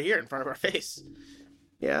happening right here in front of our face.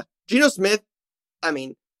 Yeah. Geno Smith, I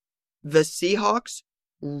mean, the Seahawks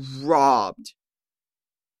robbed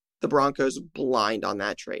the Broncos blind on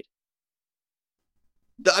that trade.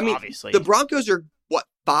 Obviously. The Broncos are,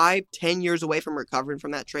 5-10 years away from recovering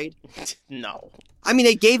from that trade? No. I mean,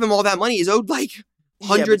 they gave him all that money. He's owed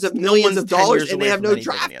hundreds of millions of dollars, and they have no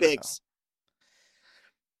draft picks.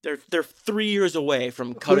 They're 3 years away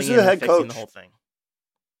from cutting the in and head fixing coach? the whole thing.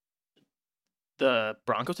 The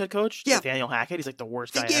Broncos head coach, Yeah. Nathaniel Hackett, he's like the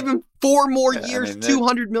worst They guy gave ever. him 4 more Yeah, I years, mean,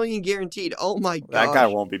 $200 million guaranteed. Oh my god! That guy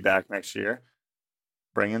won't be back next year.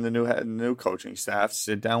 Bring in the new coaching staff.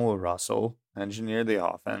 Sit down with Russell. Engineer the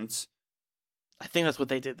offense. I think that's what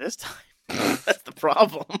they did this time. That's the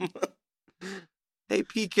problem. Hey,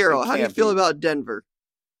 Pete Carroll, They how do you can't feel be. about Denver?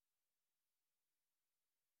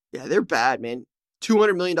 Yeah, they're bad, man.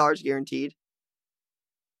 $200 million guaranteed.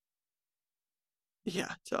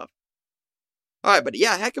 Yeah, tough. All right, but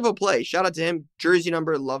yeah, heck of a play. Shout out to him. Jersey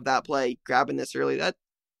number, love that play. Grabbing this early.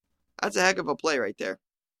 That's a heck of a play right there.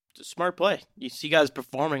 It's a smart play. You see guys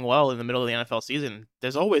performing well in the middle of the NFL season.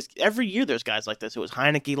 There's always, every year there's guys like this. It was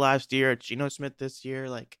Heineke last year, Geno Smith this year.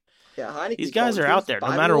 Like, Yeah, Heineke. these guys are out there no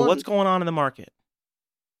matter what's going on in the market.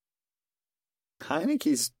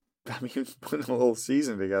 Heineke's, putting a whole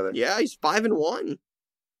season together. Yeah, he's 5-1.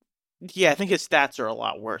 Yeah, I think his stats are a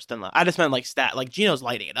lot worse than I just meant like Geno's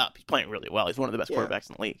lighting it up. He's playing really well. He's one of the best quarterbacks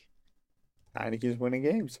in the league. Heineke's winning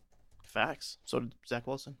games. Facts. So did Zach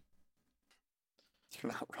Wilson.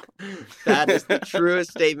 You're not wrong. That is the truest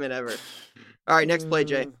statement ever. All right, next play,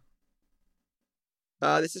 Jay.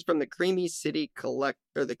 This is from the Cream City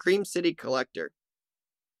Collector. This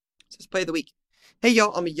is play of the week. Hey,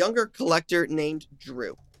 y'all, I'm a younger collector named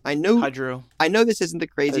Drew. Hi, Drew. I know this isn't the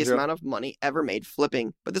craziest Drew. amount of money ever made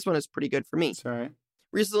flipping, but this one is pretty good for me. It's all right.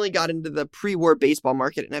 Recently got into the pre-war baseball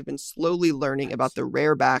market and have been slowly learning about the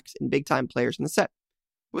rare backs and big-time players in the set.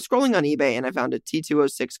 I was scrolling on eBay and I found a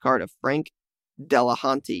T206 card of Frank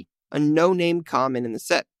Delahanty, a no-name common in the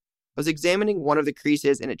set. I was examining one of the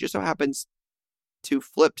creases and it just so happens to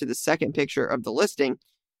flip to the second picture of the listing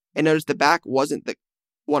and noticed the back wasn't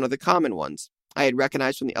one of the common ones I had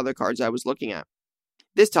recognized from the other cards I was looking at.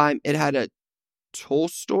 This time, it had a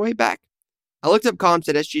Tolstoy back. I looked up comps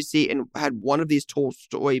at SGC and had one of these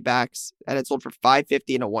Tolstoy backs that had sold for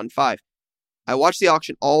 $550 and a 1.5. I watched the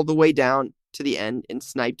auction all the way down to the end and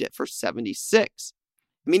sniped it for $76.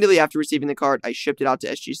 Immediately after receiving the card, I shipped it out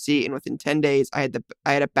to SGC, and within 10 days, I had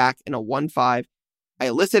it back in a 1.5. I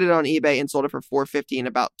listed it on eBay and sold it for $450 in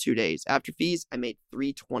about 2 days. After fees, I made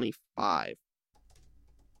 $325.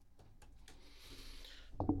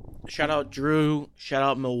 Shout out Drew. Shout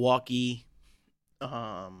out Milwaukee.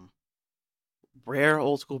 Rare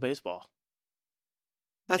old school baseball.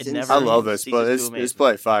 That's It insane. never I love this, ceases but to this amaze me.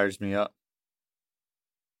 play fires me up.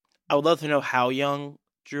 I would love to know how young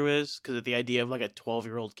Drew is, because the idea of like a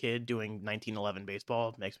 12-year-old kid doing 1911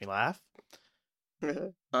 baseball makes me laugh. Yeah,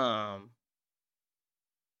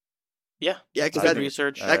 Yeah, because I that, agree.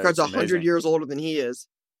 research. that card's That's 100 amazing. years older than he is.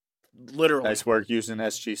 Literally. Nice work using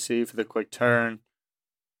SGC for the quick turn.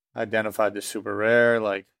 Identified the super rare,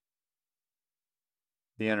 like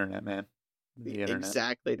the internet, man. The internet.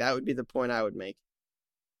 Exactly. That would be the point I would make.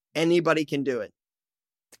 Anybody can do it.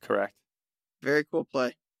 Correct. Very cool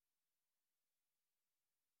play.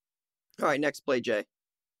 All right, next play, Jay.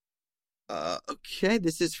 Okay,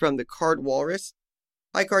 this is from the Card Walrus.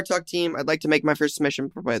 Hi, Card Talk team. I'd like to make my first submission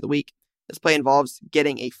for play of the week. This play involves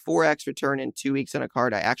getting a 4x return in 2 weeks on a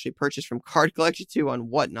card I actually purchased from Card Collection 2 on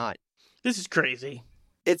Whatnot. This is crazy.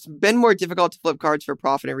 It's been more difficult to flip cards for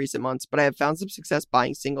profit in recent months, but I have found some success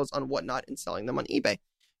buying singles on Whatnot and selling them on eBay.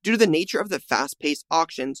 Due to the nature of the fast-paced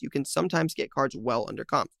auctions, you can sometimes get cards well under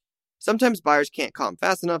comp. Sometimes buyers can't comp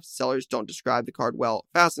fast enough, sellers don't describe the card well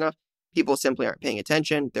fast enough, people simply aren't paying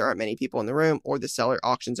attention, there aren't many people in the room, or the seller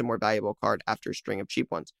auctions a more valuable card after a string of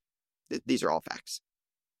cheap ones. These are all facts.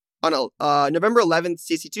 On November 11th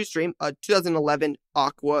CC2 stream, a 2011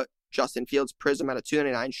 Aqua Justin Fields Prism at a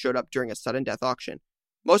 $2.99 showed up during a sudden death auction.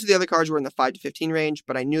 Most of the other cards were in the $5 to $15 range,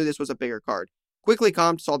 but I knew this was a bigger card. Quickly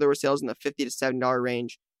comped, saw there were sales in the $50 to $70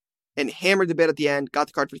 range, and hammered the bid at the end, got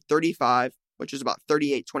the card for $35, which is about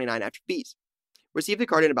 $38.29 after fees. Received the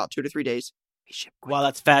card in about 2 to 3 days. Wow,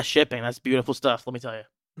 that's fast shipping. That's beautiful stuff, let me tell you.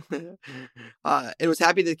 And was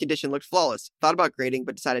happy the condition looked flawless. Thought about grading,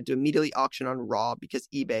 but decided to immediately auction on Raw because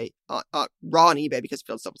Raw on eBay because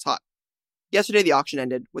Field stuff was hot. Yesterday, the auction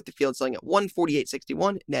ended with the Field selling at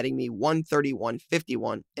 $148.61, netting me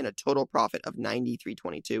 $131.51 and a total profit of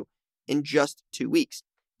 $93.22 in just 2 weeks.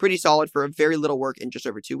 Pretty solid for a very little work in just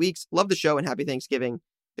over 2 weeks. Love the show and happy Thanksgiving.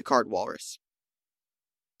 The Card Walrus.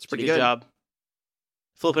 It's pretty good. Job.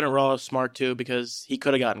 Flipping it Raw is smart too, because he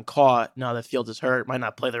could have gotten caught. Now that Fields is hurt, might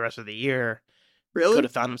not play the rest of the year. Really? Could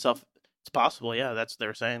have found himself. It's possible, yeah. That's what they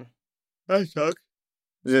were saying. That sucks.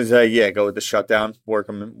 Go with the shutdown. Work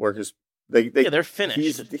his. They're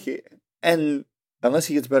finished. And unless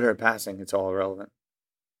he gets better at passing, it's all irrelevant.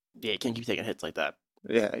 Yeah, you can't keep taking hits like that.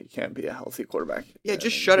 Yeah, you can't be a healthy quarterback. Yeah,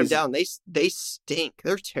 just shut him down. They stink.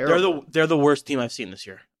 They're terrible. They're the worst team I've seen this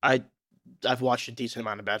year. I've watched a decent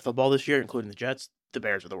amount of bad football this year, including the Jets. The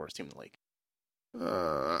Bears are the worst team in the league.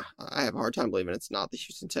 I have a hard time believing it's not the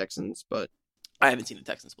Houston Texans, but I haven't seen the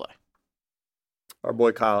Texans play. Our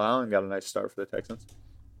boy Kyle Allen got a nice start for the Texans.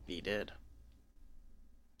 He did.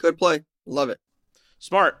 good play. Love it.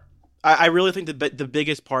 Smart. I really think the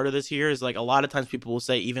biggest part of this here is, like, a lot of times people will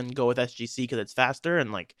say even go with SGC because it's faster,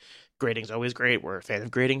 and, like, grading's always great. We're a fan of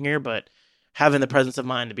grading here, but having the presence of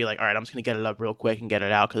mind to be like, all right, I'm just going to get it up real quick and get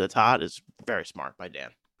it out because it's hot is very smart by Dan.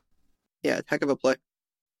 Yeah, heck of a play.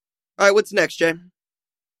 All right, what's next, Jay?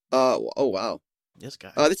 Oh, wow. This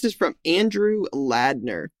guy. This is from Andrew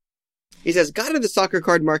Ladner. He says, got into the soccer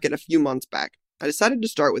card market a few months back. I decided to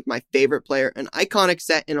start with my favorite player, an iconic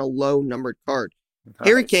set in a low-numbered card. Nice.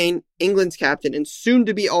 Harry Kane, England's captain, and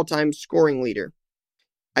soon-to-be all-time scoring leader.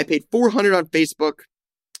 I paid $400 on Facebook.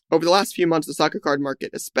 Over the last few months, the soccer card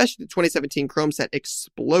market, especially the 2017 Chrome set,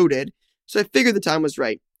 exploded, so I figured the time was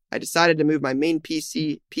right. I decided to move my main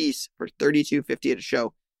PC piece for $32.50 at a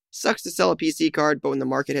show. Sucks to sell a PC card, but when the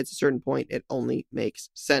market hits a certain point, it only makes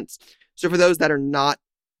sense. So for those that are not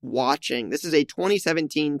watching, this is a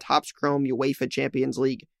 2017 Topps Chrome UEFA Champions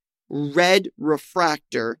League red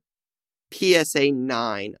refractor PSA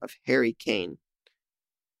 9 of Harry Kane.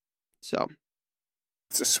 So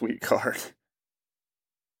it's a sweet card.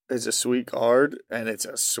 It's a sweet card, and it's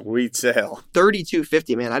a sweet sale.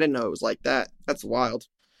 $32.50, man. I didn't know it was like that. That's wild.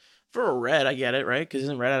 For a red, I get it, right? Because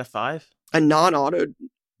isn't red out of 5? A non-autoed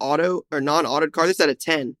card. This is at a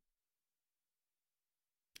 10.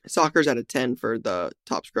 Soccer's at a 10 for the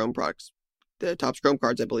Topps Chrome products. The Topps Chrome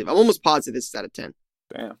cards, I believe. I'm almost positive this is at a 10.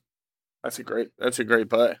 Damn. That's a great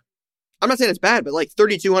play. I'm not saying it's bad, but like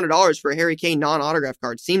 $3,200 for a Harry Kane non-autograph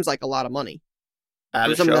card seems like a lot of money.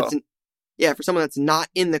 At a someone show. for someone that's not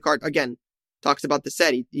in the card. Again, talks about the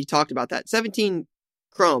set. He talked about that. 17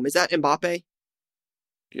 Chrome. Is that Mbappe?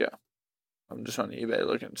 Yeah. I'm just on eBay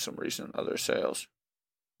looking at some recent other sales.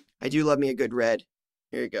 I do love me a good red.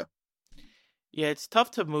 Here you go. Yeah, it's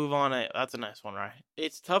tough to move on a... That's a nice one, right?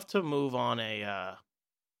 It's tough to move on a...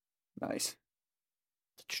 Nice.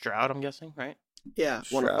 Stroud, I'm guessing, right? Yeah.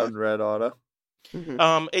 Shroud red auto.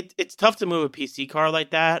 Mm-hmm. It's tough to move a PC card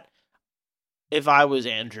like that. If I was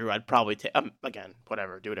Andrew, I'd probably take... again,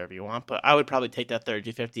 whatever, do whatever you want, but I would probably take that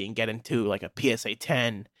 30-50 and get into like a PSA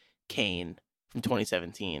 10 Kane from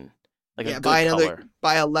 2017. Like a good color.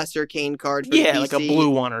 Buy a lesser Kane card for Yeah, the like a PC blue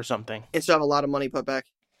one or something. and still have a lot of money put back.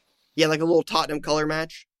 Yeah, like a little Tottenham color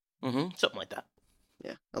match. Mm-hmm. Something like that.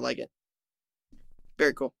 Yeah, I like it.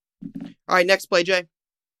 Very cool. All right, next play, Jay.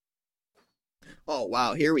 Oh,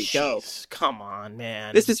 wow, here we go. Jeez, come on,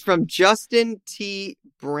 man. This is from Justin T.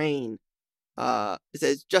 Brain. It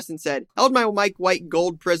says, Justin said, held my Mike White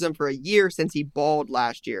gold prism for a year since he balled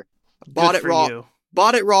last year. Bought it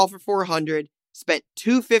raw for $400, spent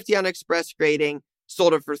 $250 on express grading,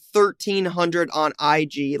 sold it for $1,300 on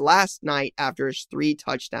IG last night after his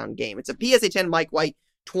 3-touchdown game. It's a PSA 10 Mike White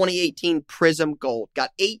 2018 Prism Gold.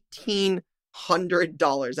 Got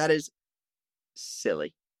 $1,800. That is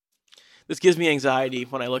silly. This gives me anxiety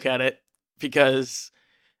when I look at it because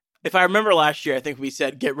if I remember last year, I think we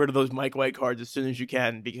said get rid of those Mike White cards as soon as you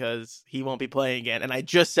can because he won't be playing again. And I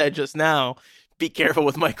just said just now, be careful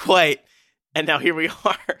with Mike White. And now here we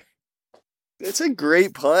are. It's a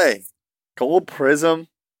great play. Gold Prism.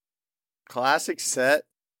 Classic set.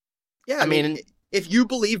 Yeah, I mean, if you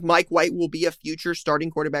believe Mike White will be a future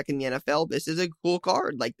starting quarterback in the NFL, this is a cool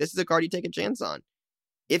card. Like, this is a card you take a chance on.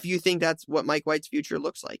 If you think that's what Mike White's future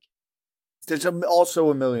looks like. There's also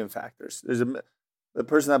a million factors. The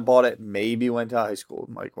person that bought it maybe went to high school with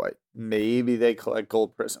Mike White. Maybe they collect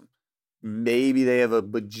Gold Prism. Maybe they have a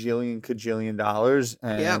cajillion dollars.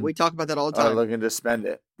 And yeah, we talk about that all the time. Are looking to spend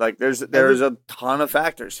it. Like there's a ton of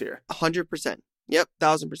factors here. 100%. Yep,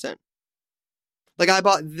 1,000%. Like I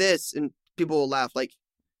bought this, and people will laugh. Like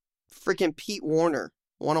freaking Pete Warner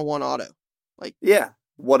 101 auto. Like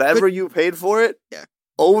whatever you paid for it. Yeah.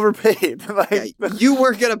 Overpaid. You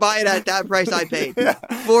weren't gonna buy it at that price I paid.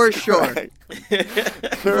 For sure.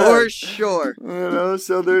 For sure.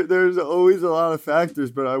 So there's always a lot of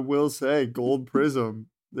factors, but I will say Gold Prism,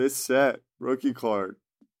 this set, rookie card,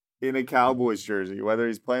 in a Cowboys jersey, whether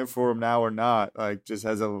he's playing for him now or not, like just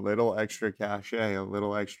has a little extra cachet, a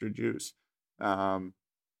little extra juice. But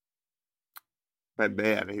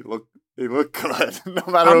man, he looked good no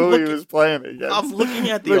matter who he was playing against. I'm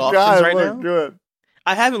looking at the auctions right now. Good.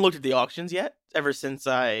 I haven't looked at the auctions yet. Ever since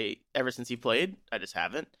he played, I just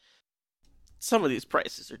haven't. Some of these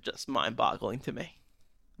prices are just mind-boggling to me.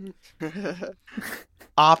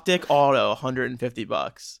 Optic Auto,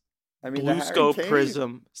 $150. I mean, Blue Scope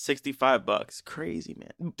Prism, $65. Crazy,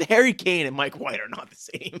 man. Harry Kane and Mike White are not the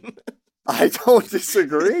same. I don't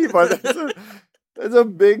disagree, but that's a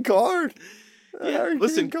big card. Yeah,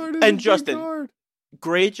 listen, and Justin,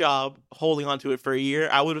 great job holding on to it for a year.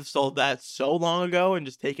 I would have sold that so long ago and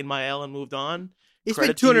just taken my L and moved on. He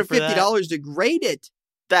spent $250 to grade it.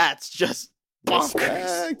 That's just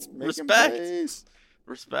bonkers.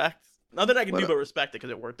 Respect. Nothing I can do but respect it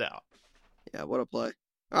because it worked out. Yeah, what a play.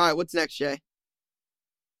 All right, what's next, Jay?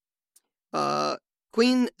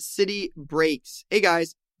 Queen City Breaks. Hey,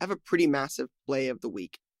 guys, I have a pretty massive play of the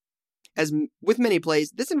week. As with many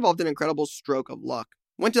plays, this involved an incredible stroke of luck.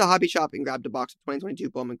 Went to the hobby shop and grabbed a box of 2022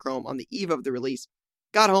 Bowman Chrome on the eve of the release.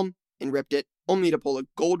 Got home and ripped it, only to pull a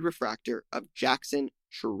gold refractor of Jackson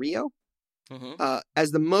Chourio.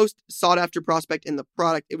 As the most sought-after prospect in the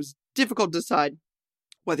product, it was difficult to decide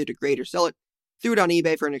whether to grade or sell it. Threw it on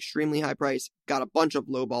eBay for an extremely high price, got a bunch of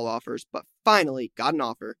lowball offers, but finally got an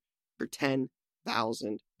offer for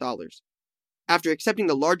 $10,000. After accepting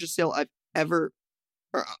the largest sale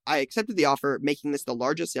I accepted the offer, making this the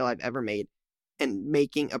largest sale I've ever made, and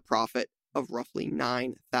making a profit of roughly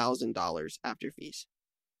 $9,000 after fees.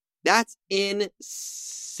 That's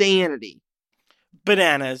insanity.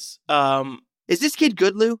 Bananas. Is this kid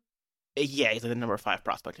good, Lou? Yeah, he's like the number 5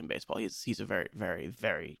 prospect in baseball. He's a very, very,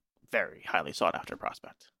 very, very highly sought after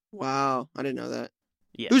prospect. Wow, I didn't know that.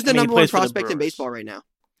 Yeah. Who's the number he one plays for the prospect in Brewers. baseball right now?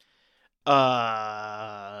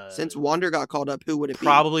 Since Wander got called up, who would it be?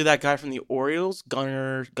 Probably that guy from the Orioles,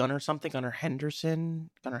 Gunnar Henderson,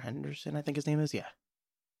 I think his name is. Yeah.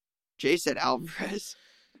 Jay said Alvarez.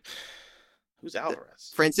 Who's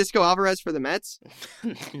Alvarez? Francisco Alvarez for the Mets?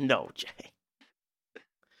 No, Jay.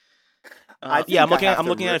 I I'm think looking. I'm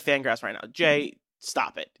looking at Fangraphs right now. Jay,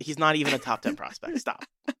 stop it. He's not even a top 10 prospect. Stop.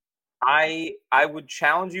 I would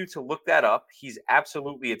challenge you to look that up. He's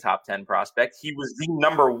absolutely a top 10 prospect. He was the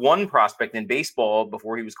number 1 prospect in baseball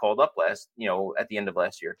before he was called up at the end of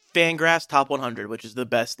last year. Fangraphs Top 100, which is the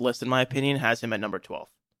best list in my opinion, has him at number 12.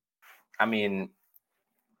 I mean,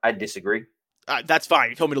 I disagree. That's fine.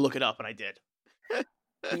 You told me to look it up, and I did.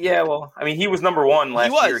 Yeah, well, I mean, he was number 1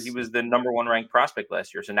 last year. was. He was the number 1 ranked prospect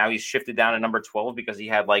last year. So now he's shifted down to number 12 because he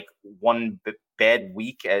had like one bad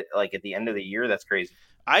week at the end of the year. That's crazy.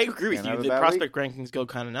 I agree with Can't you. have a The bad prospect rankings go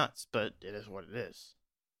kind of nuts, but it is what it is.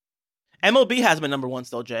 MLB has him at number 1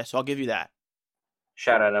 still, Jay, so I'll give you that.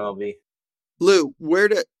 Shout out MLB. Lou, where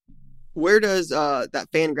does that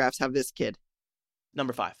Fangraphs have this kid?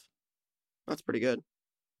 Number 5. That's pretty good.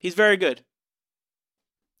 He's very good.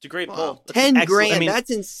 It's a great Wow. pull. That's 10 excellent- grand. I mean, That's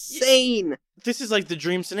insane. this is like the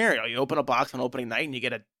dream scenario. You open a box on opening night and you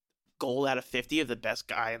get a gold out of 50 of the best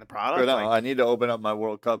guy in the product. No, Like, I need to open up my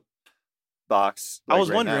World Cup box. I was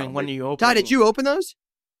right wondering now. when you open. Ty, did you open those?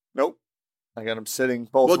 Nope. I got them sitting,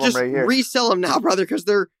 both Well, of them just right here. resell them now, brother, because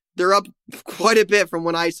they're up quite a bit from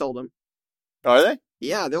when I sold them. Are they?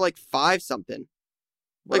 Yeah, they're like 5 something.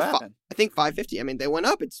 What Like, happened? I think 550. I mean, they went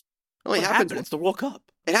up. It only What happens. happened? It's the World Cup.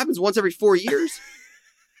 It happens once every 4 years.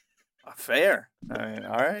 Fair. I mean,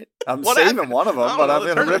 all right. I'm What saving happened? one of I them, don't but know, I'm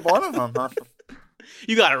the going to rip tournament. one of them. Huh?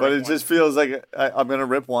 You got it. But it just feels like I'm going to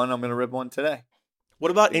rip one. I'm going to rip one today.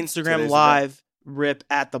 What about Today's Instagram the day. Live rip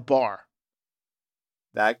at the bar?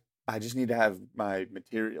 That I just need to have my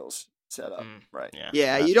materials set up right. Yeah.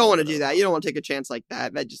 Yeah, That's you don't what want to I'm do gonna that. You don't want to take a chance like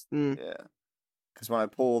that. That just Yeah. Because when I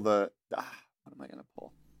pull what am I going to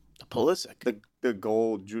pull? The Pulisic. The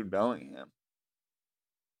gold Jude Bellingham.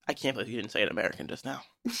 I can't believe you didn't say it American just now.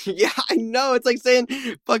 yeah, I know. It's like saying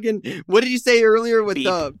fucking. What did you say earlier with Beep.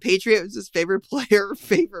 the Patriot was his favorite player?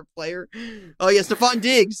 Oh yeah, Stephon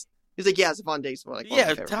Diggs. He's like, yeah, Stephon Diggs. One of my Yeah,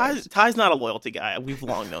 favorite players. Ty's not a loyalty guy. We've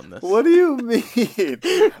long known this. What do you mean?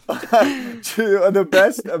 The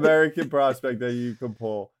best American prospect that you can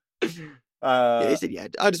pull. Yeah, he said, yeah.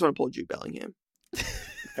 I just want to pull Jude Bellingham.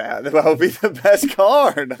 That would be the best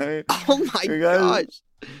card. I mean, Oh my you guys-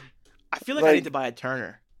 gosh. I feel like I Like- need to buy a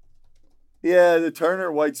Turner. yeah, the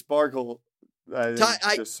Turner White Sparkle. I Ty,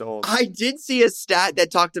 think just sold. I did see a stat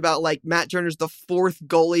that talked about like Matt Turner's the 4th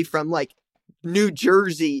goalie from like New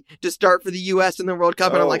Jersey to start for the U.S. in the World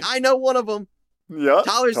Cup, and I'm Oh. like, I know one of them. Yep.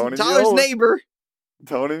 Tyler's Tony Tyler's Viola. neighbor.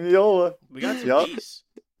 Tony Viola. We got some Yup. peace.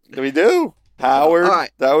 We do. Howard. All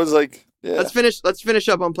right. That was like, yeah. Let's finish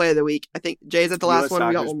up on play of the week. I think Jay, is that the last US one?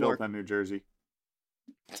 We got Soccer's one more. built on New Jersey.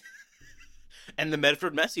 And the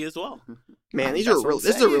Medford Messi as well. Man, That's what I'm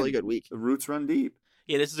this is a really saying. good week. The roots run deep.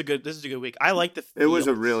 Yeah, this is a good week. I like the It was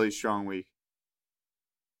a fields. really strong week.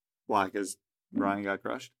 Why? Because Ryan got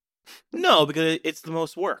crushed. No, because it's the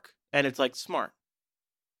most work and it's like smart.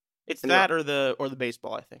 It's And that or the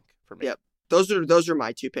baseball, I think, for me. Yep. Those are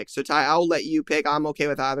my 2 picks. So Ty, I'll let you pick. I'm okay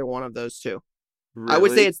with either one of those 2. I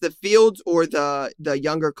would say Really? it's the Fields or the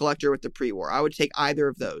younger collector with the pre-war. I would take either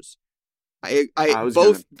of those. I was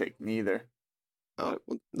both. gonna pick neither. Oh,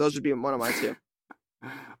 well, those would be one of my 2.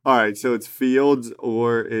 All right, so it's Fields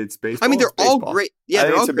or it's baseball. I mean, they're It's all baseball. great. Yeah, I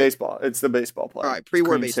they're think all it's a great. baseball. It's the baseball player. All right, pre-war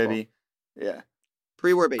Cream baseball. City. Yeah,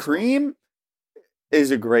 Pre-war baseball. cream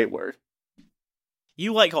is a great word.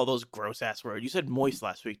 You like all those gross ass words. You said moist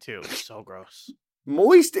last week too. It's so gross.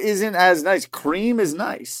 Moist isn't as nice. Cream is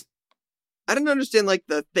nice. I don't understand like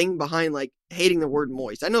the thing behind like hating the word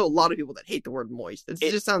moist. I know a lot of people that hate the word moist. It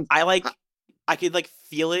just sounds. I like I could like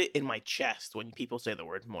feel it in my chest when people say the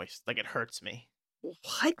word moist. Like it hurts me. What?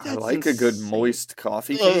 I That's like a good insane. moist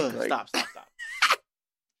coffee Ugh, cake. Like, stop.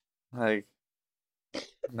 Like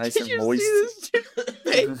nice Did and you moist. see this dude's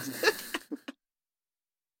face?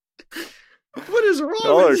 What is wrong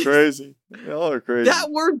Y'all are with you? crazy. Y'all are crazy.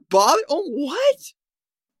 That word bother? Oh, what?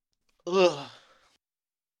 Ugh.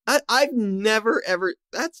 I've never ever.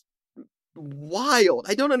 That's wild.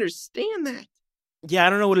 I don't understand that. Yeah, I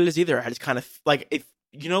don't know what it is either. I just kind of like if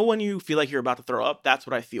you know when you feel like you're about to throw up. That's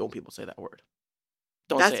what I feel when people say that word.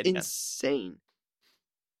 Don't That's say it again. insane.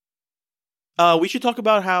 We should talk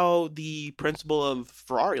about how the principal of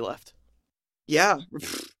Ferrari left. Yeah,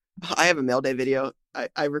 I have a mail day video.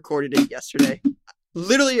 I recorded it yesterday.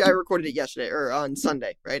 Literally, I recorded it yesterday or on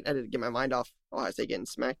Sunday. Right? I didn't get my mind off. Oh, I say getting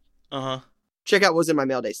smacked. Uh-huh. Check out what's in my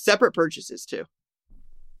mail day. Separate purchases too.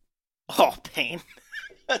 Oh, pain.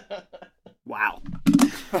 Wow.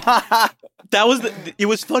 That was it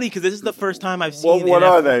was funny because this is the first time I've seen What an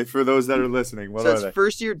are F- they for those that are listening? What So are it's they?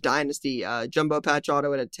 first year Dynasty, jumbo patch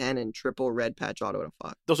auto at a 10 and triple red patch auto at a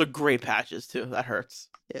 5. Those are great patches too. That hurts.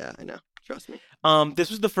 Yeah, I know. Trust me. This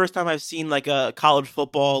was the first time I've seen like a college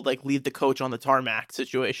football like leave the coach on the tarmac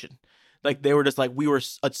situation. Like they were just like we were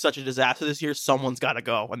such a disaster this year. Someone's got to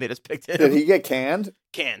go, and they just picked him. Did he get canned?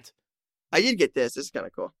 Can't. I did get this. This is kind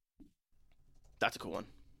of cool. That's a cool one.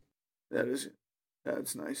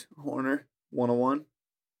 That's nice. Horner 101.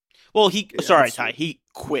 Well, Yeah, sorry, that's Ty. sweet. He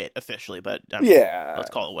quit officially, but I mean, Yeah. let's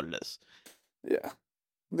call it what it is. Yeah.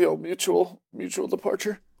 The old mutual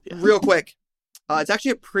departure. Yeah. Real quick. It's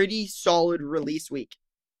actually a pretty solid release week.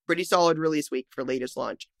 Pretty solid release week for latest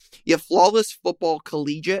launch. You have Flawless Football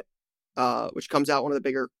Collegiate, which comes out one of the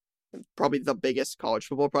bigger, probably the biggest college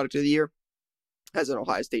football product of the year. As an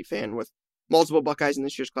Ohio State fan with multiple Buckeyes in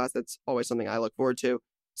this year's class, that's always something I look forward to,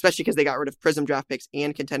 especially because they got rid of Prism draft picks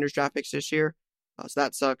and Contenders draft picks this year. So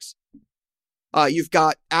that sucks. You've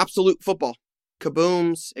got Absolute Football,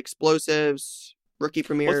 Kabooms, Explosives, Rookie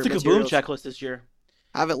Premier. What's the materials. Kaboom checklist this year?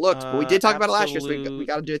 Haven't looked, but we did talk about it last year, so we Absolute-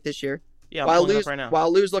 got to do it this year. Yeah, I'm While pulling it up right now.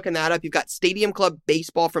 Lou's looking that up, you've got Stadium Club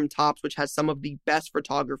Baseball from Topps, which has some of the best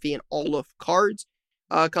photography in all of cards.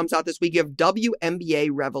 Comes out this week. You have WNBA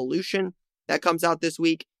Revolution that comes out this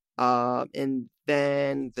week. And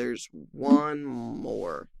then there's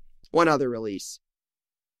one other release.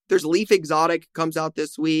 There's Leaf Exotic comes out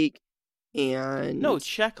this week. And No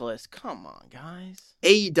checklist. Come on, guys.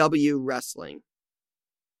 AEW Wrestling.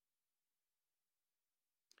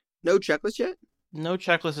 No checklist yet? No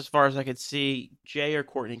checklist as far as I could see. Jay or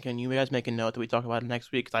Courtney, can you guys make a note that we talk about it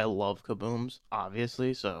next week? Because I love Kabooms,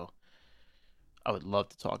 obviously, so I would love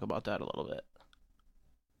to talk about that a little bit.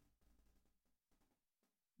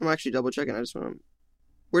 I'm actually double checking. I just want to...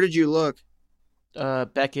 Where did you look?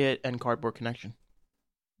 Beckett and Cardboard Connection.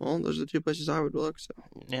 Well, those are the two places I would look, so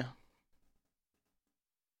Yeah.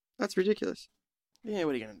 that's ridiculous. Yeah,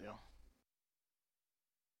 what are you going to do?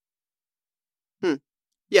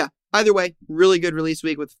 Yeah, either way, really good release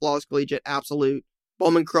week with Flawless Collegiate, Absolute,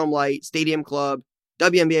 Bowman Chrome Light, Stadium Club,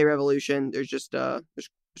 WNBA Revolution. There's just there's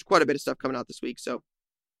quite a bit of stuff coming out this week, so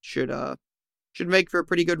should make for a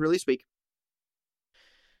pretty good release week.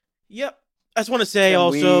 Yep. I just want to say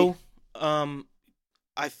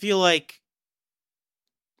I feel like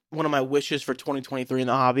one of my wishes for 2023 in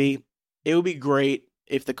the hobby, it would be great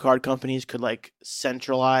if the card companies could like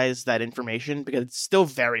centralize that information, because it's still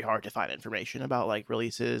very hard to find information about like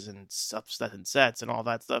releases and subsets and sets and all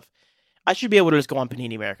that stuff. I should be able to just go on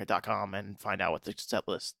PaniniAmerica.com and find out what the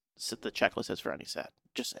the checklist is for any set.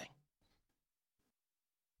 Just saying.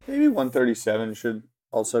 Maybe 137 should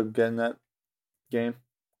also get in that game.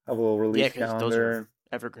 Have a little Yeah, release because those calendar. are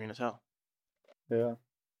evergreen as hell. Yeah.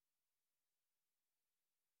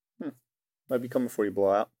 Might be coming before you blow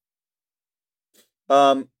out.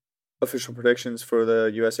 Official predictions for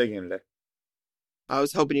the USA game today. I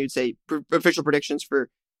was hoping you'd say official predictions for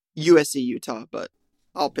USC Utah, but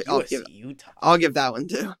I'll give Utah. that one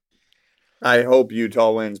too. I hope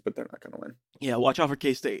Utah wins, but they're not going to win. Yeah, watch out for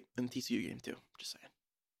K-State in the TCU game too. Just saying.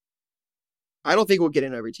 I don't think we'll get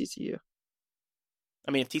in over TCU.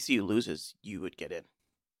 I mean, if TCU loses, you would get in.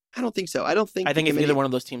 I don't think so. I think if either one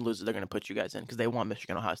of those teams loses, they're going to put you guys in because they want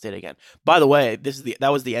Michigan Ohio State again. By the way,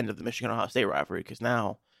 that was the end of the Michigan Ohio State rivalry, because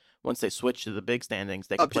now once they switch to the big standings,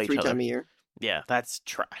 they can up play to each other. 3 times a year. Yeah, that's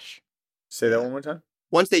trash. Say that one more time.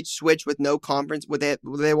 Once they switch with no conference,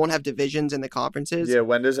 they won't have divisions in the conferences. Yeah,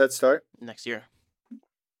 when does that start? Next year,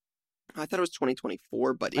 I thought it was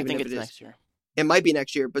 2024, but I even think if it's it is, next year. it might be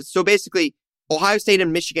next year. But so basically, Ohio State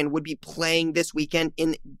and Michigan would be playing this weekend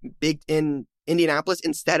in Indianapolis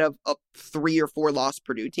instead of a 3 or 4 loss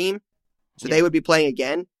Purdue team. So Yeah. they would be playing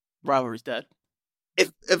again. Rivalry's dead.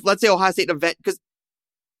 If let's say Ohio State event, because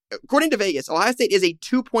according to Vegas, Ohio State is a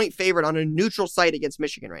 2-point favorite on a neutral site against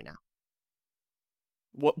Michigan right now.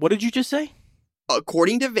 What did you just say?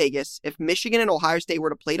 According to Vegas, if Michigan and Ohio State were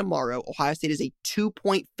to play tomorrow, Ohio State is a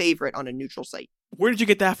 2-point favorite on a neutral site. Where did you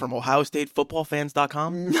get that from?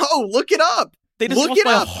 OhioStateFootballFans.com? No, look it up. They just lost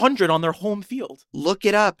by 100 on their home field. Look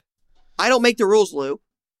it up. I don't make the rules, Lou.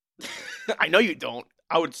 I know you don't.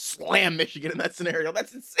 I would slam Michigan in that scenario.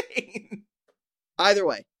 That's insane. Either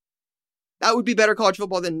way, that would be better college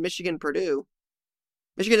football than Michigan-Purdue.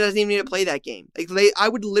 Michigan doesn't even need to play that game. I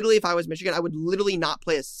would literally, if I was Michigan, I would literally not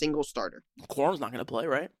play a single starter. Corum's not going to play,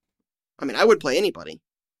 right? I mean, I would play anybody.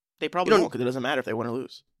 They probably won't because it doesn't matter if they win or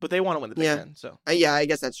lose. But they want to win the Big Ten. So yeah, I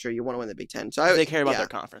guess that's true. You want to win the Big Ten. So they care about their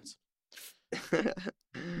conference.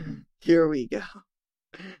 Here we go.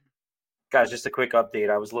 Guys, just a quick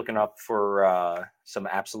update. I was looking up for some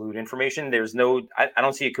absolute information. There's no, I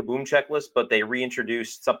don't see a Kaboom checklist, but they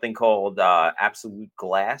reintroduced something called Absolute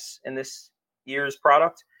Glass in this year's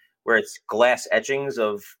product, where it's glass etchings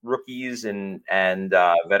of rookies and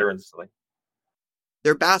veterans.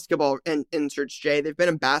 They're basketball inserts, Jay. They've been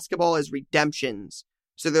in basketball as redemptions.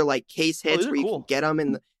 So they're like case hits where you can get them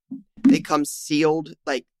and they come sealed,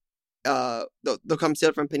 like they'll come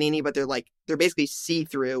sealed from Panini, but they're basically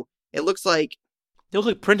see-through. It looks like they look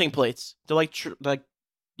like printing plates. They're like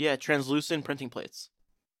translucent printing plates,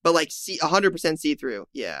 but like 100% see-through.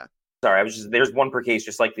 Yeah. Sorry, there's one per case,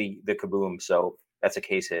 just like the Kaboom. So that's a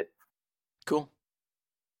case hit. Cool.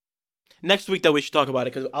 Next week, though, we should talk about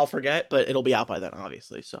it because I'll forget, but it'll be out by then,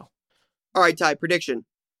 obviously. So, all right, Ty, prediction.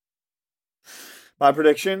 My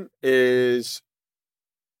prediction is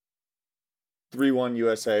 3-1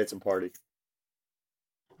 USA. It's a party.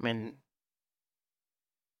 I mean,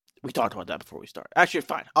 we talked about that before we start. Actually,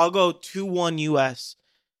 fine. I'll go 2-1 US.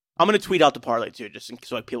 I'm going to tweet out the parlay, too, just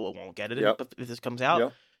so like people won't get it if this comes out.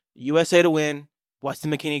 Yep. USA to win.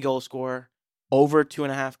 Weston McKennie goal scorer. Over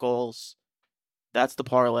 2.5 goals. That's the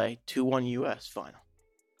parlay. 2-1 US final.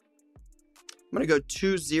 I'm going to go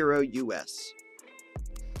 2-0 US.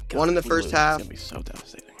 One in the first half. It's going to be so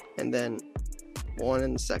devastating. And then one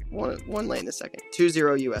in the second. One late in the second.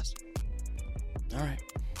 2-0 US. All right.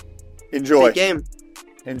 Enjoy. Big game.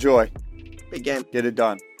 Enjoy. Big game. Get it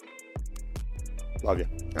done. Love you.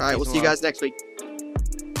 All right, we'll see you guys next week.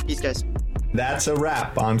 Peace, guys. That's a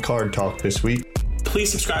wrap on Card Talk this week.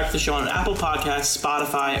 Please subscribe to the show on Apple Podcasts,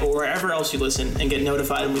 Spotify, or wherever else you listen and get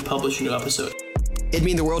notified when we publish a new episode. It'd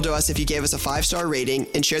mean the world to us if you gave us a 5-star rating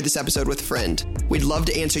and shared this episode with a friend. We'd love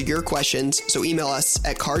to answer your questions, so email us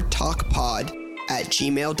at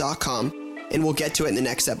cardtalkpod@gmail.com and we'll get to it in the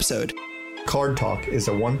next episode. Card Talk is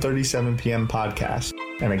a 1:37 p.m. podcast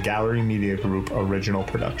and a Gallery Media Group original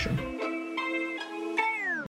production.